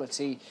high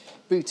quality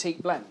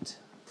boutique blend.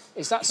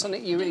 Is that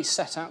something you really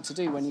set out to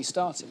do when you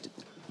started?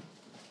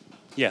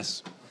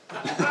 Yes.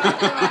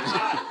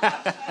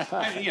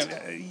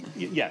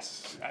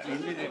 Yes.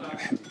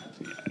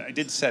 I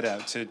did set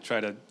out to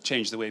try to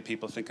change the way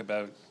people think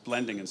about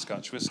blending in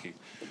Scotch whiskey.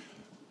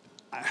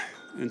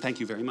 And thank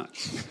you very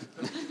much.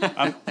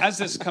 As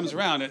this comes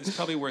around, it's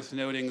probably worth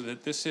noting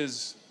that this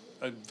is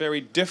a very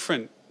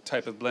different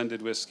type of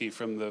blended whiskey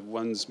from the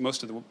ones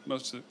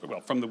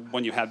from the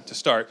one you had to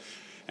start,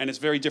 and it's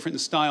very different in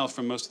style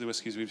from most of the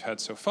whiskeys we've had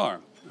so far.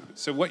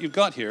 So what you've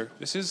got here,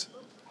 this is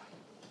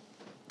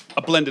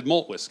a blended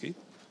malt whiskey.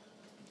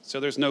 So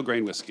there's no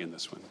grain whiskey in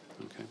this one.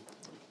 Okay,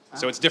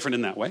 so it's different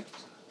in that way.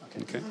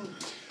 Okay.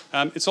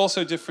 It's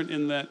also different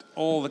in that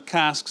all the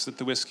casks that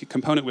the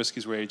component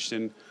whiskeys were aged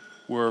in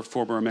were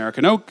former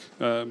American oak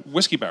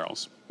whiskey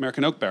barrels,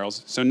 American oak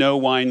barrels. So no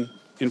wine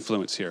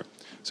influence here.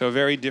 So a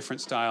very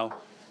different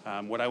style.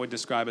 What I would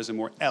describe as a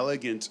more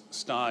elegant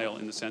style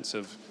in the sense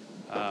of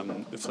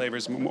the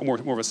flavors, more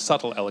of a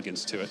subtle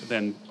elegance to it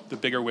than the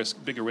bigger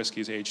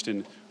whiskeys aged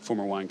in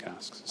former wine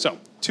casks. So,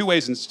 two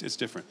ways it's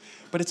different.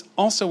 But it's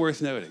also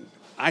worth noting,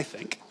 I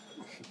think,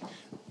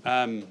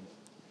 we've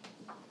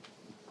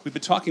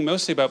been talking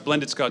mostly about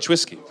blended Scotch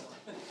whiskey.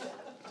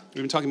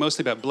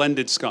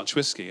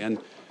 And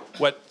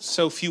what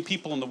so few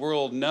people in the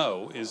world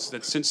know is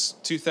that since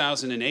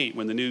 2008,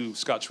 when the new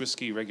Scotch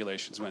whiskey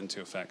regulations went into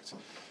effect,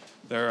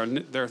 there are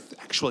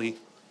actually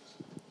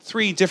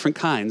 3 different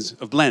kinds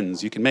of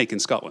blends you can make in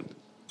Scotland.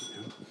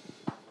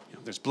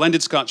 There's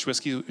blended Scotch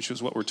whiskey, which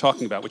is what we're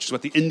talking about, which is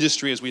what the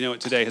industry as we know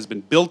it today has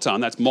been built on.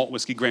 That's malt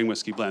whiskey, grain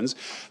whiskey blends.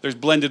 There's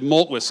blended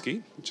malt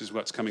whiskey, which is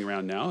what's coming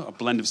around now, a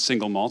blend of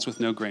single malts with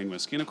no grain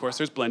whiskey. And of course,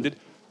 there's blended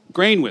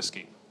grain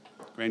whiskey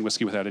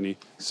without any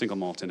single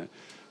malt in it.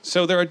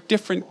 So there are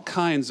different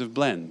kinds of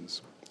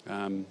blends.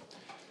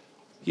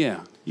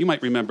 You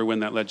might remember when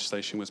that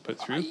legislation was put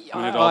through,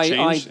 when it all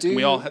changed. I do. And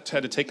we all had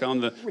to take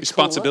on the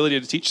responsibility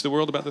to teach the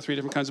world about the 3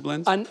 different kinds of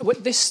blends. And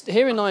this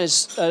herein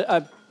is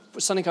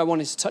something I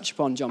wanted to touch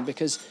upon, John,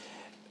 because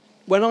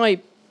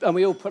and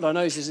we all put our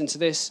noses into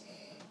this,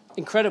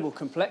 incredible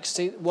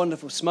complexity,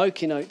 wonderful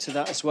smoky note to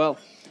that as well.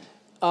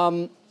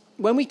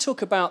 when we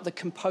talk about the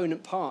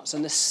component parts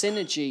and the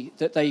synergy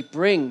that they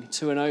bring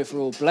to an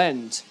overall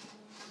blend,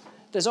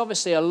 there's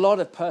obviously a lot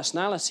of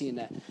personality in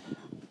there.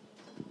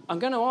 I'm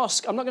going to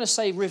ask, I'm not going to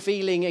say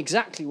revealing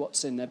exactly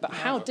what's in there, but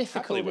how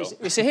difficult is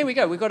it? So here we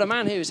go. We've got a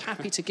man who's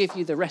happy to give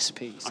you the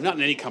recipes. I'm not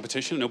in any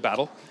competition, no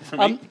battle for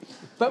me.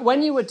 But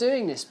when you were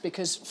doing this,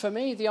 because for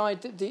me, the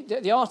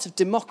art of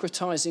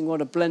democratizing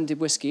what a blended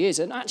whiskey is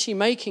and actually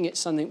making it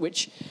something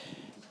which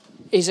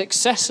is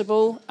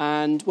accessible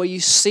and where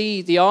you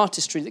see the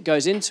artistry that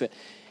goes into it,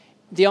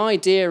 the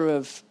idea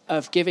of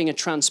giving a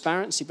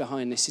transparency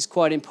behind this is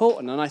quite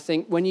important. And I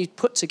think when you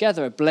put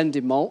together a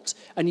blended malt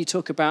and you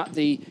talk about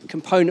the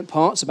component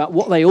parts, about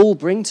what they all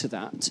bring to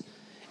that,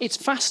 it's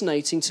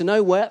fascinating to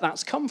know where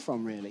that's come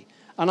from, really.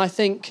 And I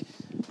think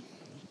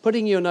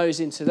putting your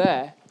nose into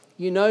there,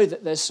 you know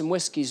that there's some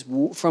whiskies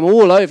from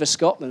all over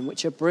Scotland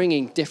which are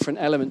bringing different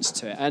elements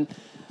to it. And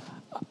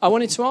I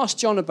wanted to ask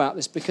John about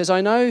this because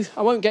I know,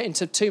 I won't get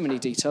into too many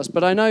details,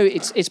 but I know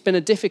it's been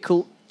a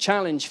difficult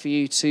challenge for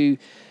you to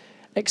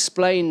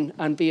explain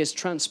and be as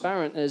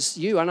transparent as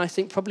you, and I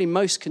think probably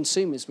most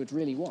consumers would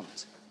really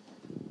want.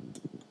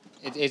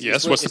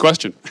 Yes, what's the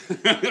question?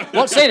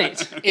 What's in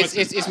it?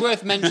 It's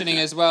worth mentioning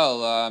as well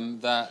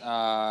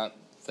that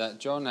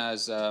John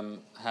has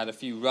had a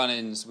few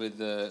run-ins with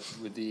the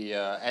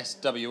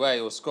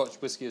SWA, or Scotch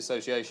Whisky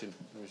Association,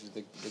 which is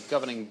the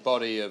governing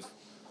body of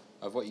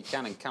what you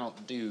can and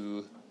cannot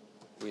do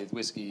with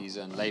whiskies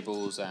and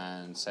labels,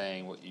 and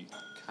saying what you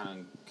can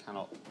and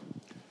cannot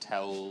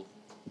tell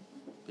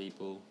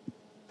people.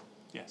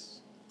 Yes.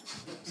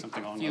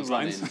 Something along Few those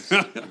lines.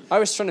 run-ins. I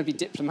was trying to be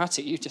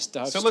diplomatic. You just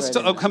dived So straight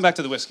in I'll there. come back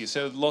to the whiskey.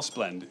 So Lost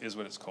Blend is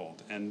what it's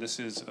called, and this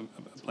is a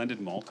blended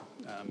malt,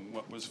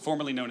 what was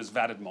formerly known as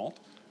vatted malt.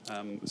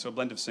 So a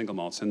blend of single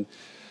malts.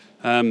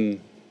 And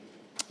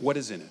what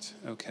is in it?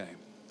 Okay,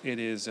 it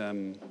is.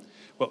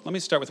 Well, let me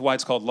start with why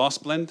it's called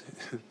Lost Blend.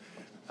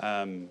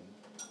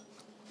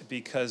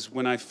 Because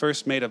when I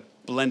first made a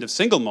blend of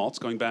single malts,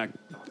 going back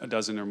a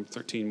dozen or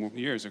 13 more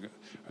years ago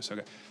or so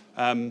ago,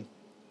 I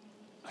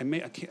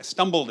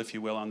stumbled, if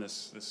you will, on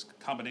this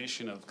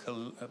combination of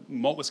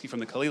malt whiskey from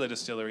the Kalila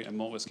distillery and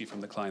malt whiskey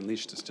from the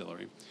Clynelish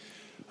distillery.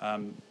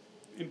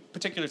 In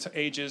particular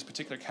ages,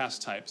 particular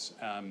cask types.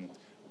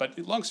 But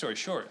long story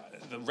short,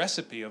 the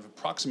recipe of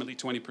approximately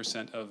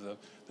 20% of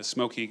the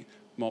smoky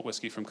malt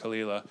whiskey from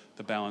Kalila,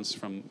 the balance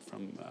from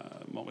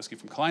malt whiskey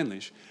from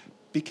Clynelish,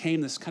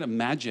 became this kind of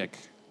magic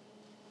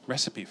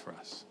recipe for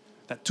us.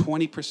 That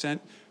 20%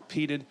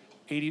 peated,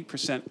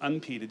 80%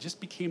 unpeated just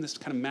became this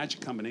kind of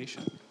magic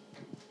combination.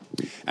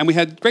 And we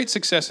had great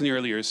success in the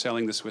early years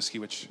selling this whiskey,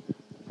 which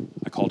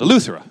I called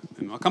Eleuthera.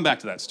 And I'll come back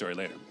to that story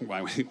later,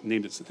 why we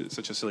named it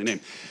such a silly name.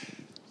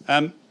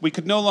 We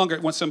could no longer,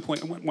 at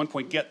one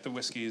point, get the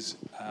whiskeys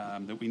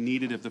that we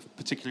needed of the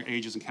particular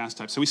ages and cask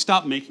types. So we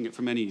stopped making it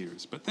for many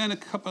years. But then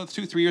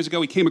 2-3 years ago,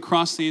 we came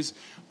across these.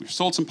 We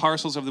sold some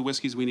parcels of the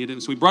whiskeys we needed,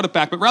 and so we brought it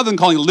back. But rather than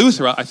calling it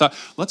Eleuthera, I thought,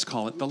 let's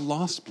call it the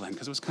Lost Blend,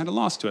 because it was kind of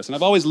lost to us. And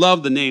I've always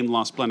loved the name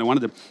Lost Blend. I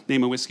wanted to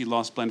name a whiskey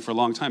Lost Blend for a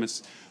long time.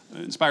 It's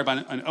inspired by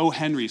an O.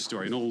 Henry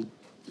story, an old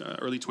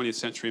early 20th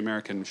century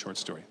American short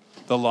story,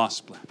 The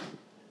Lost Blend.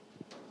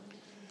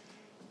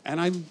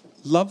 And I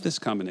love this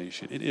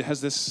combination. It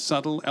has this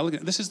subtle,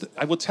 elegant.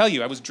 I will tell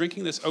you, I was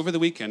drinking this over the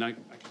weekend. I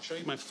can show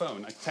you my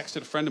phone. I texted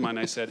a friend of mine.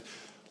 I said,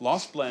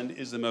 Lost Blend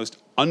is the most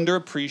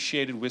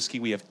underappreciated whiskey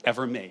we have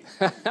ever made.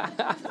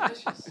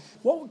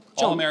 John,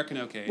 All American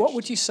oak age. what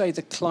would you say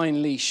the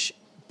Clynelish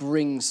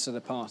brings to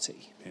the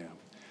party? Yeah,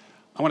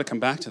 I want to come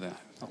back to that.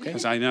 Okay.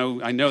 Because I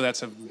know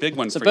that's a big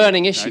one. It's a for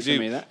burning you. issue I for do.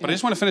 me, that, But yeah. I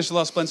just want to finish the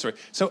Lost Blend story.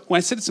 So when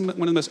I said it's one of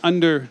the most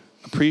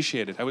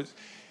underappreciated,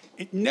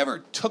 it never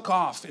took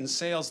off in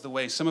sales the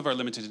way some of our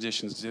limited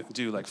editions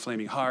do, like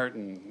Flaming Heart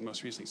and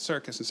most recently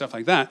Circus and stuff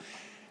like that.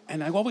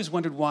 And I've always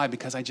wondered why,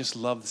 because I just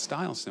love the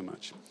style so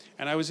much.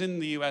 And I was in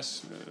the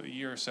U.S. a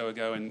year or so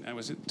ago, and I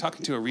was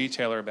talking to a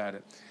retailer about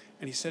it.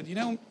 And he said,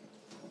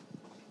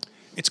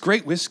 it's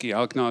great whiskey,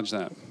 I'll acknowledge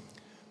that.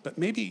 But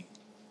maybe,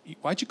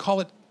 why'd you call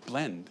it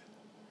blend?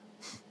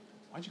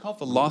 Why'd you call it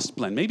the Lost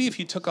Blend? Maybe if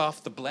you took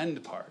off the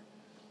blend part,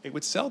 it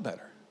would sell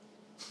better.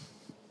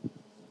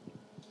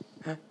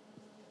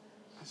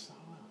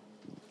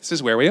 This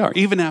is where we are,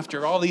 even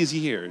after all these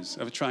years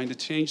of trying to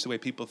change the way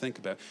people think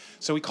about it.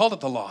 So we called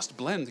it the Lost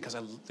Blend because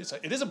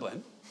it is a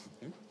blend.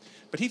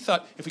 But he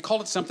thought if we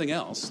called it something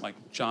else, like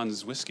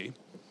John's whiskey,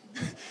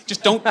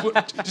 just don't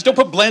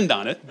put blend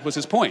on it, was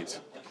his point.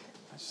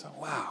 I just thought,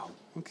 wow,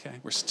 okay,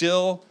 we're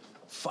still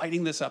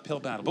fighting this uphill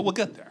battle, but we'll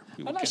get there.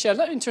 And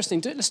actually, interesting.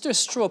 Let's do a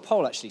straw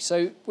poll, actually.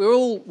 So we're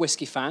all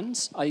whiskey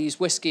fans. I use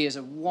whiskey as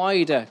a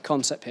wider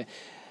concept here.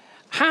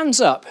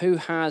 Hands up who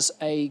has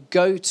a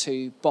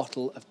go-to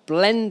bottle of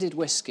blended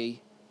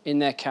whiskey in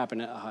their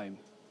cabinet at home.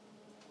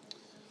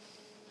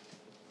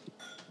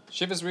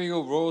 Chivas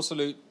Regal Royal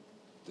Salute,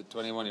 the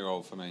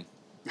 21-year-old for me.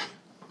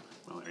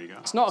 Well, there you go.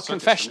 It's not a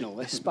confessional,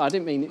 this, but I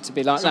didn't mean it to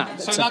be like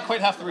that. So not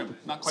quite half the room.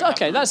 Not quite So, half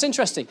okay, the room. that's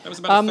interesting. That was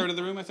about a third of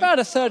the room, I think. About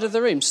a third of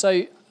the room.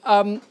 So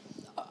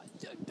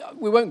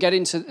we won't get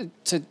into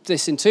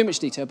this in too much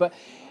detail, but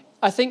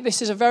I think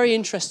this is a very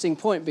interesting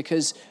point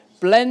because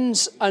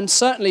blends, and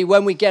certainly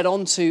when we get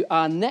on to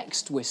our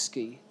next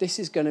whiskey, this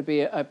is going to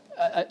be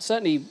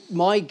certainly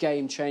my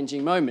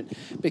game-changing moment,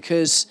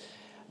 because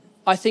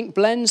I think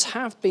blends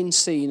have been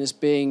seen as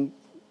being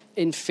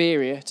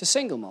inferior to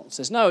single malts.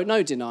 There's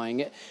no denying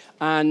it.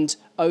 And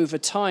over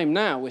time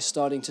now, we're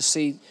starting to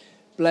see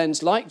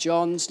blends like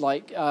John's,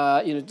 like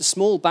the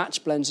small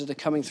batch blends that are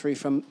coming through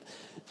from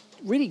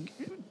really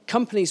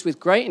companies with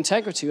great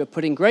integrity who are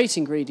putting great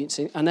ingredients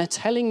in, and they're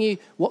telling you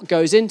what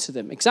goes into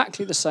them,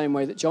 exactly the same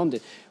way that John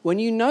did. When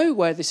you know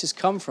where this has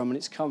come from, and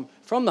it's come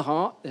from the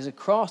heart, there's a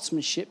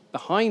craftsmanship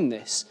behind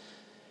this,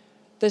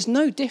 there's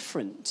no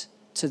different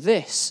to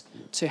this,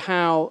 to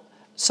how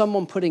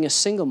someone putting a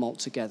single malt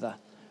together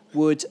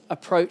would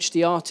approach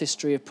the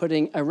artistry of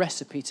putting a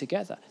recipe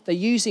together. They're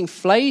using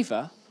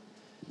flavour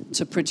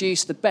to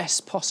produce the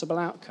best possible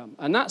outcome.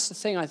 And that's the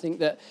thing I think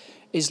that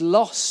is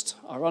lost,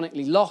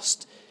 ironically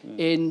lost,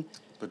 in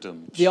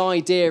the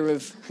idea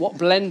of what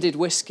blended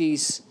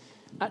whiskies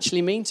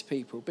actually mean to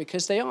people,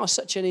 because they are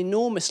such an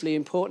enormously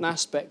important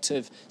aspect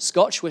of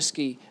Scotch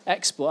whisky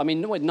export. I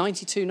mean,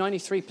 92,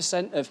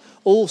 93% of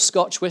all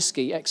Scotch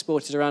whisky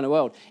exported around the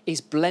world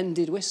is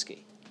blended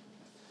whisky.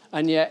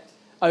 And yet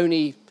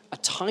only a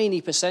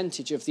tiny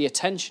percentage of the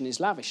attention is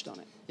lavished on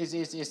it.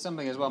 It's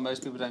something as well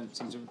most people don't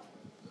seem to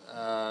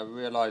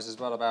realise as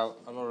well about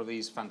a lot of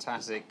these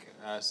fantastic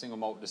single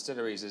malt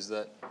distilleries, is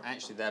that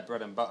actually their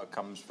bread and butter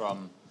comes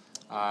from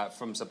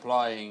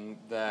supplying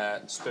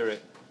their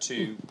spirit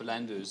to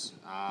blenders,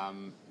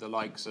 the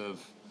likes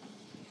of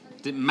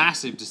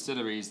massive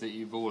distilleries that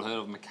you've all heard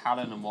of,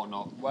 Macallan and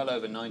whatnot. Well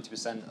over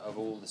 90% of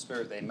all the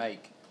spirit they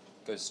make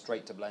goes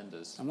straight to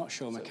blenders. I'm not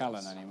sure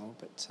Macallan anymore,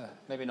 but...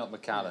 maybe not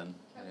Macallan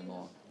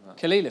anymore.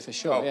 Kalila for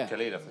sure, yeah.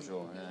 Kalila for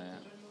sure, yeah.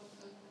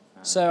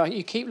 So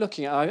you keep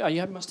looking at...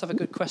 You must have a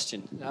good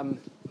question.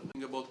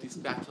 About this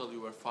battle you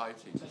were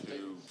fighting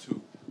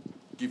to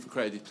give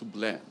credit to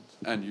blend,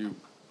 and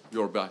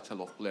your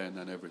battle of blend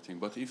and everything.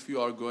 But if you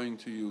are going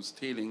to use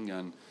Teeling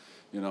and,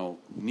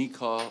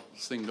 Nikka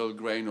single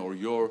grain, or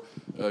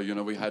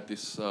we had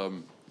this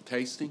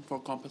tasting for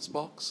Compass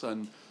Box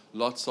and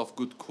lots of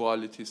good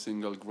quality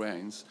single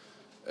grains,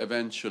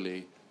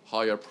 eventually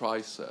higher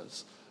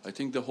prices. I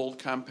think the whole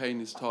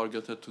campaign is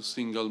targeted to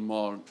single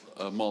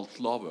malt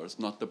lovers,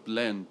 not the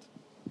blend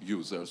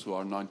users, who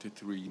are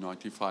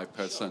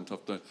 93-95%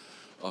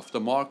 of the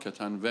market.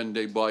 And when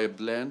they buy a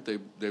blend,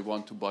 they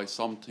want to buy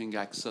something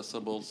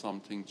accessible,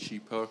 something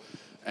cheaper.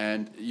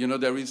 And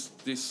there is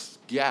this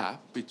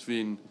gap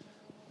between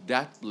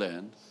that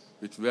blend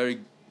with very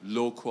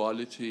low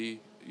quality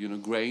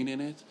grain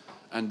in it,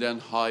 and then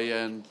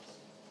high-end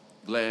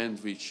blend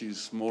which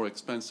is more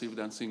expensive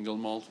than single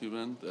malt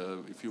even,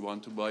 if you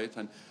want to buy it.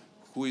 And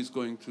who is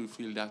going to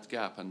fill that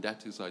gap? And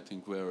that is, I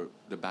think, where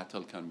the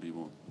battle can be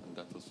won. And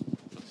that was...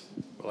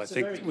 Well, I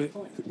think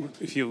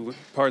if you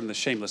pardon the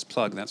shameless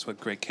plug, that's what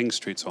Great King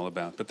Street's all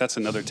about. But that's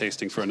another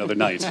tasting for another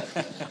night.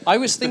 I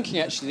was thinking,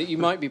 actually, that you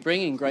might be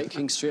bringing Great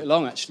King Street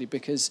along, actually,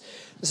 because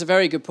that's a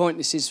very good point.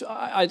 This is,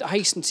 I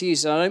hasten to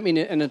use it, I don't mean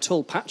it in at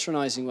all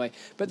patronising way,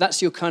 but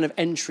that's your kind of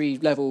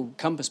entry-level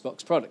Compass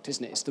Box product,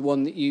 isn't it? It's the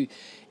one that you,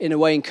 in a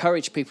way,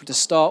 encourage people to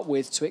start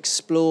with, to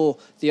explore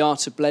the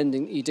art of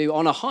blending that you do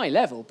on a high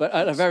level, but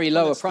at a very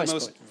lower price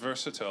point. It's the most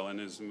versatile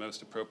and is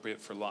most appropriate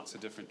for lots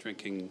of different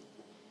drinking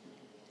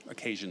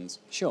occasions.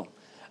 Sure.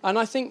 And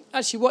I think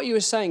actually what you were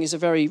saying is a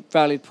very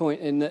valid point,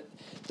 in that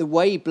the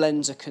way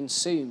blends are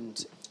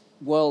consumed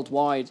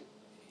worldwide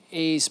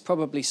is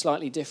probably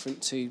slightly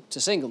different to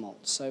single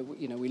malts. So,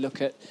 we look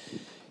at,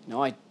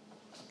 I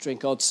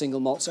drink odd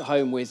single malts at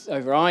home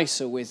over ice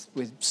or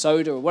with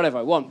soda or whatever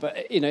I want,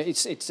 but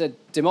it's a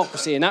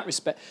democracy in that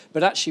respect.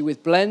 But actually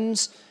with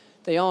blends,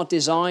 they are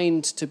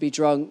designed to be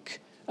drunk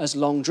as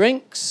long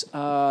drinks.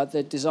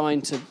 They're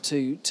designed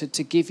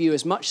to give you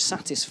as much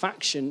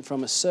satisfaction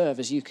from a serve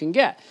as you can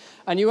get.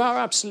 And you are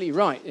absolutely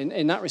right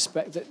in that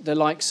respect, that the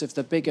likes of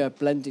the bigger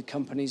blended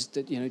companies,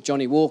 that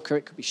Johnny Walker,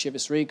 it could be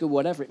Chivas Regal,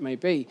 whatever it may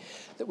be,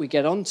 that we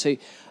get onto,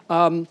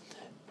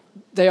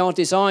 they are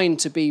designed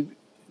to be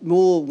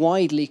more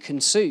widely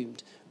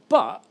consumed.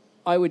 But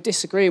I would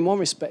disagree in one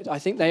respect. I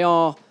think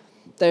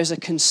there's a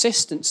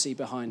consistency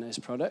behind those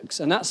products,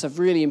 and that's a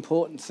really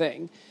important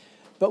thing.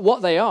 But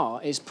what they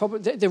are is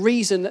probably the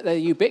reason that they're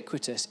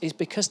ubiquitous is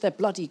because they're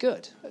bloody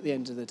good at the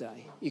end of the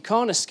day. You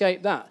can't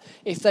escape that.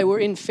 If they were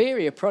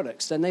inferior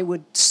products, then they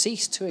would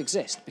cease to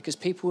exist, because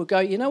people would go,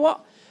 you know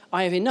what?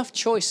 I have enough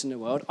choice in the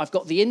world. I've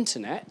got the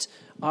internet.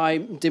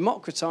 I'm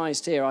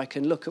democratized here. I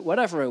can look at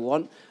whatever I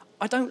want.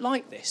 I don't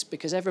like this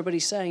because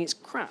everybody's saying it's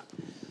crap.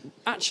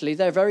 Actually,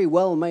 they're very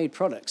well-made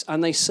products,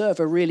 and they serve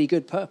a really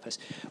good purpose.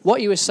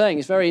 What you were saying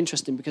is very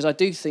interesting, because I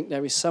do think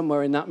there is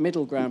somewhere in that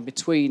middle ground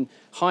between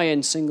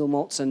high-end single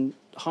malts and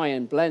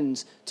high-end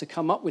blends to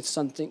come up with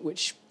something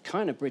which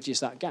kind of bridges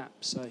that gap.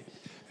 So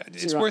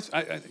it's worth,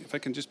 if I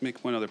can just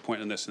make one other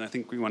point on this, and I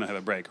think we want to have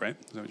a break, right?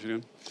 Is that what you're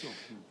doing?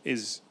 Sure.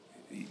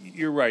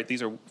 You're right,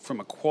 these are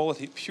from a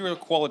pure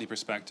quality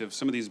perspective,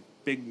 some of these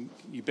big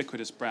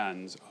ubiquitous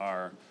brands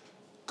are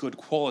good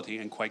quality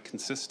and quite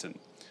consistent.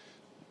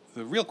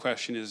 The real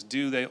question is,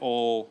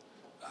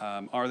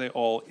 are they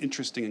all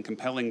interesting and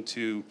compelling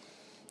to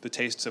the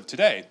tastes of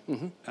today?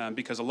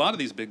 Because a lot of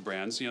these big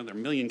brands, they're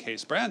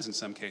million-case brands in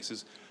some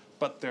cases,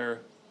 but they're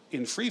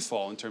in free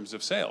fall in terms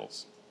of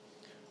sales.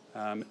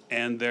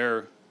 And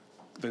they're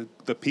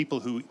the people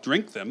who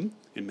drink them,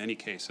 in many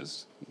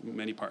cases,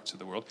 many parts of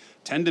the world,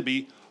 tend to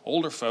be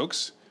older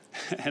folks,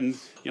 and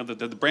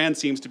the brand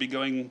seems to be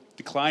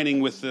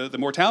declining with the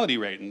mortality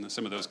rate in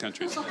some of those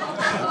countries.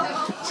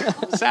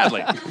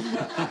 Sadly.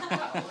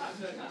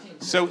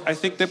 So I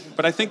think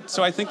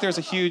there's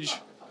a huge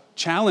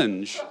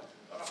challenge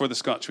for the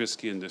Scotch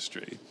whisky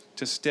industry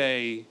to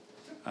stay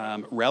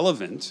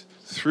relevant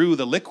through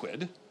the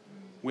liquid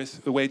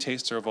with the way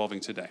tastes are evolving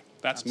today.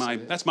 That's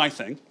my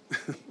thing.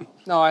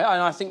 No,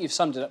 I think you've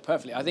summed it up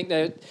perfectly. I think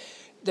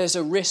there's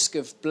a risk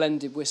of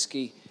blended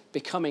whiskey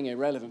becoming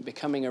irrelevant,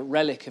 becoming a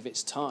relic of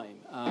its time.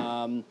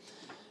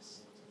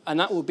 And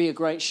that will be a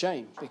great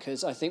shame,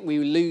 because I think we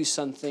lose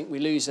something, we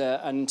lose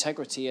an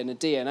integrity and a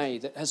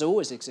DNA that has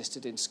always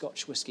existed in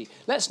Scotch whisky.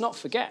 Let's not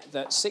forget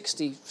that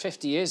 60,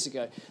 50 years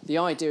ago, the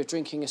idea of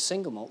drinking a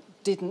single malt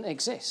didn't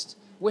exist.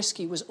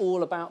 Whisky was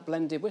all about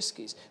blended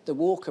whiskies. The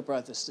Walker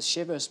brothers, the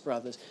Chivers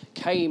brothers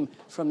came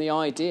from the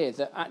idea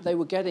that they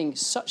were getting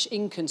such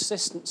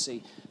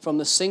inconsistency from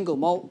the single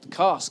malt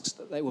casks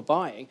that they were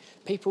buying.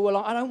 People were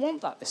like, I don't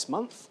want that this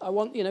month. I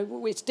want,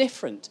 it's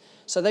different.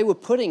 So they were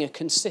putting a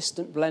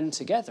consistent blend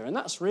together. And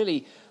that's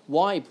really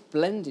why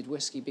blended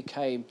whiskey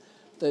became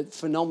the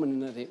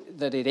phenomenon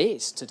that it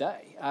is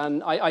today.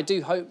 And I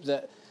do hope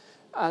that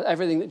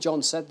everything that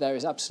John said there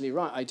is absolutely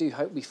right. I do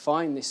hope we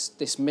find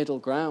this middle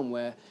ground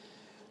where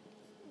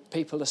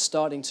people are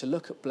starting to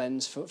look at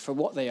blends for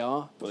what they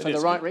are, for the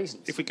right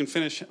reasons. If we can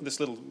finish this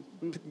little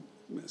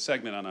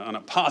segment on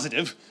a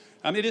positive,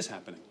 it is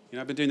happening.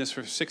 I've been doing this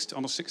for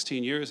almost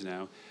 16 years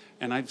now,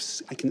 and I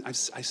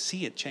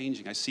see it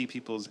changing. I see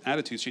people's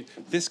attitudes change.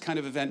 This kind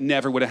of event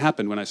never would have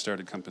happened when I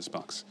started Compass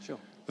Box. Sure.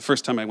 The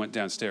first time I went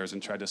downstairs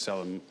and tried to sell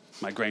them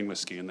my grain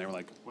whiskey, and they were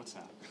like, "What's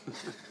that?"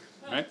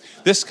 Right?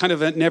 This kind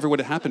of event never would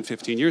have happened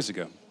 15 years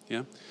ago.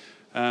 Yeah,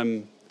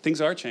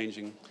 things are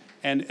changing.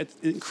 And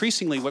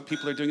increasingly what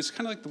people are doing is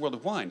kind of like the world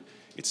of wine.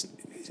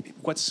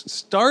 What's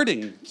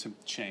starting to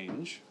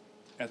change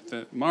at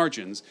the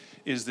margins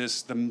is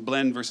the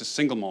blend versus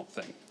single malt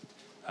thing.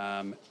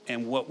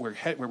 And where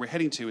we're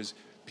heading to is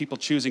people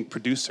choosing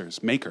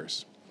producers,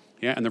 makers,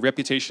 and the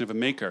reputation of a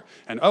maker.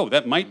 And,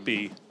 that might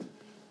be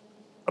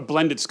a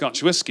blended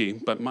Scotch whiskey,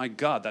 but my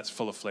God, that's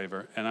full of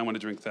flavor, and I want to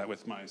drink that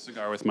with my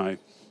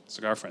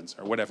cigar friends,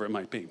 or whatever it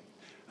might be.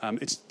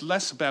 It's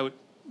less about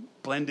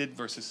blended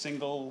versus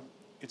single.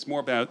 It's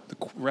more about the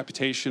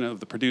reputation of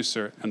the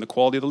producer and the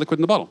quality of the liquid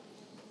in the bottle.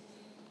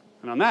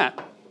 And on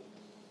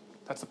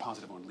that's the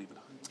positive one. Leave it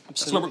on.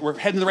 Absolutely. That's where we're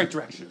heading in the right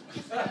direction.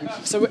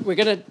 So we're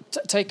going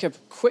to take a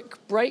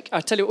quick break.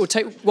 I tell you what, we'll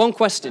take one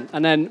question,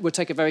 and then we'll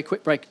take a very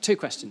quick break. 2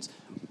 questions.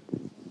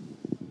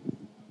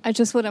 I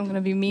just thought I'm going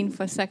to be mean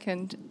for a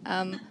second.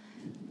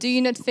 Do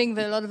you not think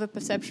that a lot of the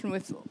perception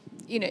with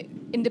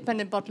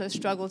independent bottlers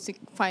struggle to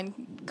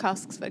find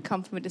casks that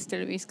come from the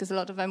distilleries because a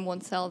lot of them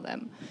won't sell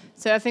them.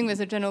 So I think there's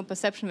a general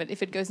perception that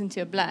if it goes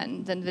into a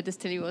blend, then the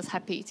distillery was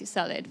happy to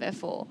sell it.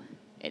 Therefore,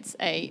 it's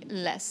a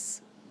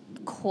less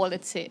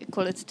qualitative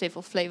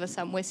or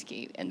flavoursome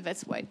whiskey, and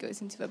that's why it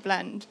goes into the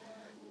blend,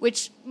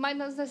 which might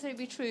not necessarily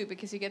be true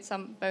because you get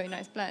some very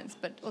nice blends.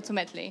 But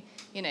ultimately,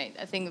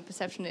 I think the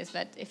perception is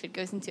that if it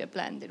goes into a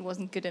blend, it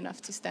wasn't good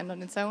enough to stand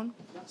on its own.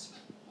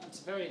 That's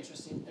a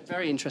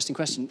very interesting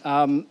question.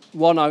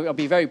 One I'll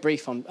be very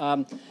brief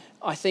on.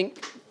 I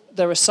think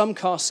there are some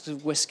casks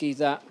of whiskey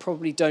that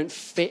probably don't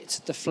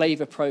fit the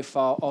flavour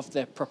profile of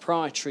the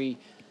proprietary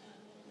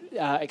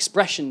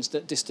expressions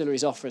that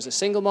distilleries offer as a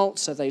single malt,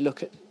 so they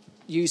look at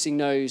using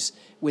those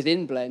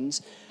within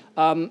blends.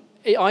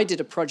 I did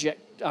a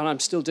project, and I'm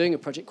still doing a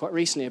project quite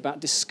recently, about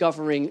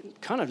discovering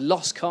kind of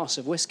lost casks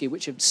of whiskey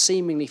which have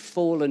seemingly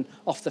fallen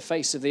off the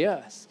face of the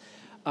earth.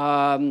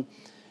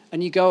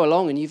 And you go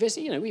along and you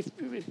visit,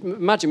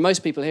 imagine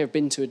most people here have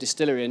been to a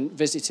distillery and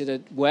visited a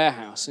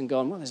warehouse and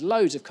gone, well, there's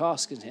loads of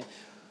casks in here.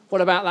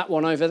 What about that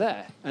one over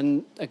there?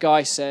 And a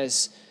guy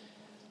says,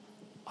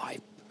 I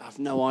have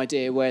no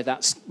idea what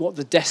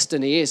the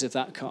destiny is of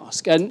that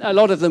cask. And a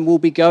lot of them will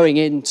be going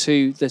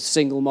into the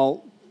single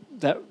malt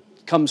that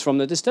comes from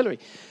the distillery.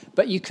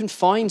 But you can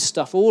find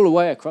stuff all the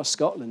way across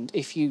Scotland,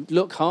 if you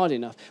look hard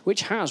enough,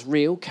 which has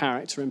real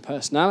character and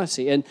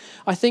personality. And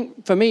I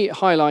think, for me, it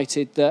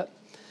highlighted that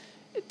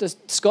the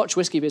Scotch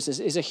whisky business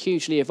is a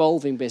hugely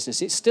evolving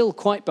business. It's still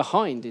quite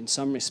behind in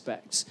some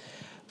respects,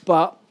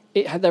 but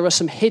there are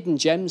some hidden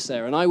gems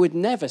there. And I would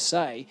never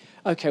say,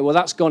 okay, well,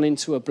 that's gone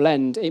into a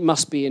blend, it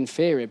must be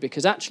inferior,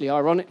 because actually,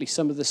 ironically,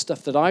 some of the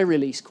stuff that I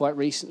released quite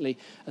recently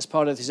as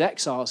part of this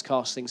Exiles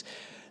castings,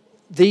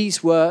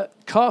 these were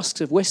casks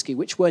of whiskey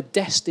which were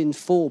destined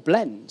for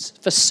blends,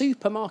 for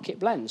supermarket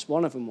blends,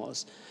 one of them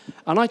was.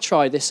 And I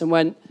tried this and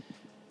went,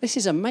 this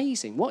is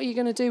amazing. What are you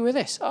going to do with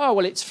this? Oh,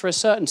 well, it's for a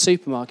certain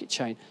supermarket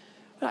chain.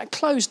 That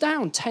closed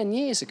down 10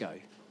 years ago.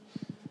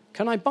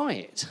 can I buy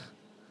it?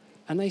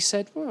 And they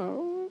said,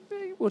 well,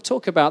 we'll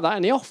talk about that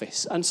in the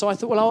office. And so I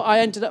thought, well, I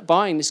ended up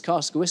buying this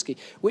cask of whiskey,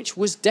 which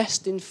was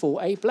destined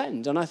for a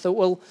blend. And I thought,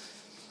 well,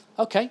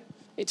 okay,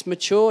 it's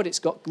matured, it's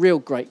got real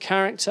great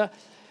character.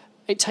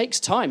 It takes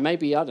time.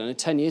 Maybe, I don't know,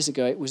 10 years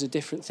ago it was a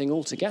different thing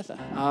altogether.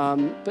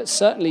 But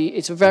certainly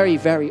it's a very,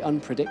 very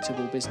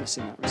unpredictable business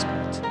in that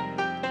respect.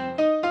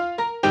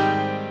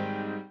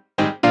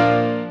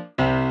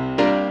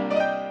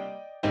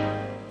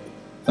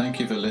 Thank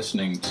you for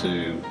listening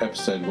to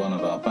episode 1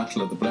 of our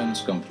Battle of the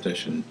Blends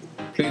competition.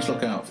 Please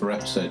look out for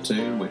episode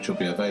 2, which will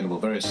be available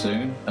very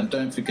soon. And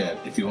don't forget,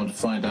 if you want to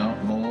find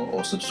out more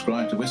or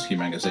subscribe to Whiskey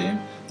Magazine,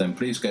 then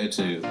please go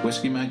to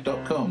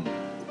whiskymag.com.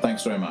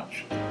 Thanks very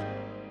much.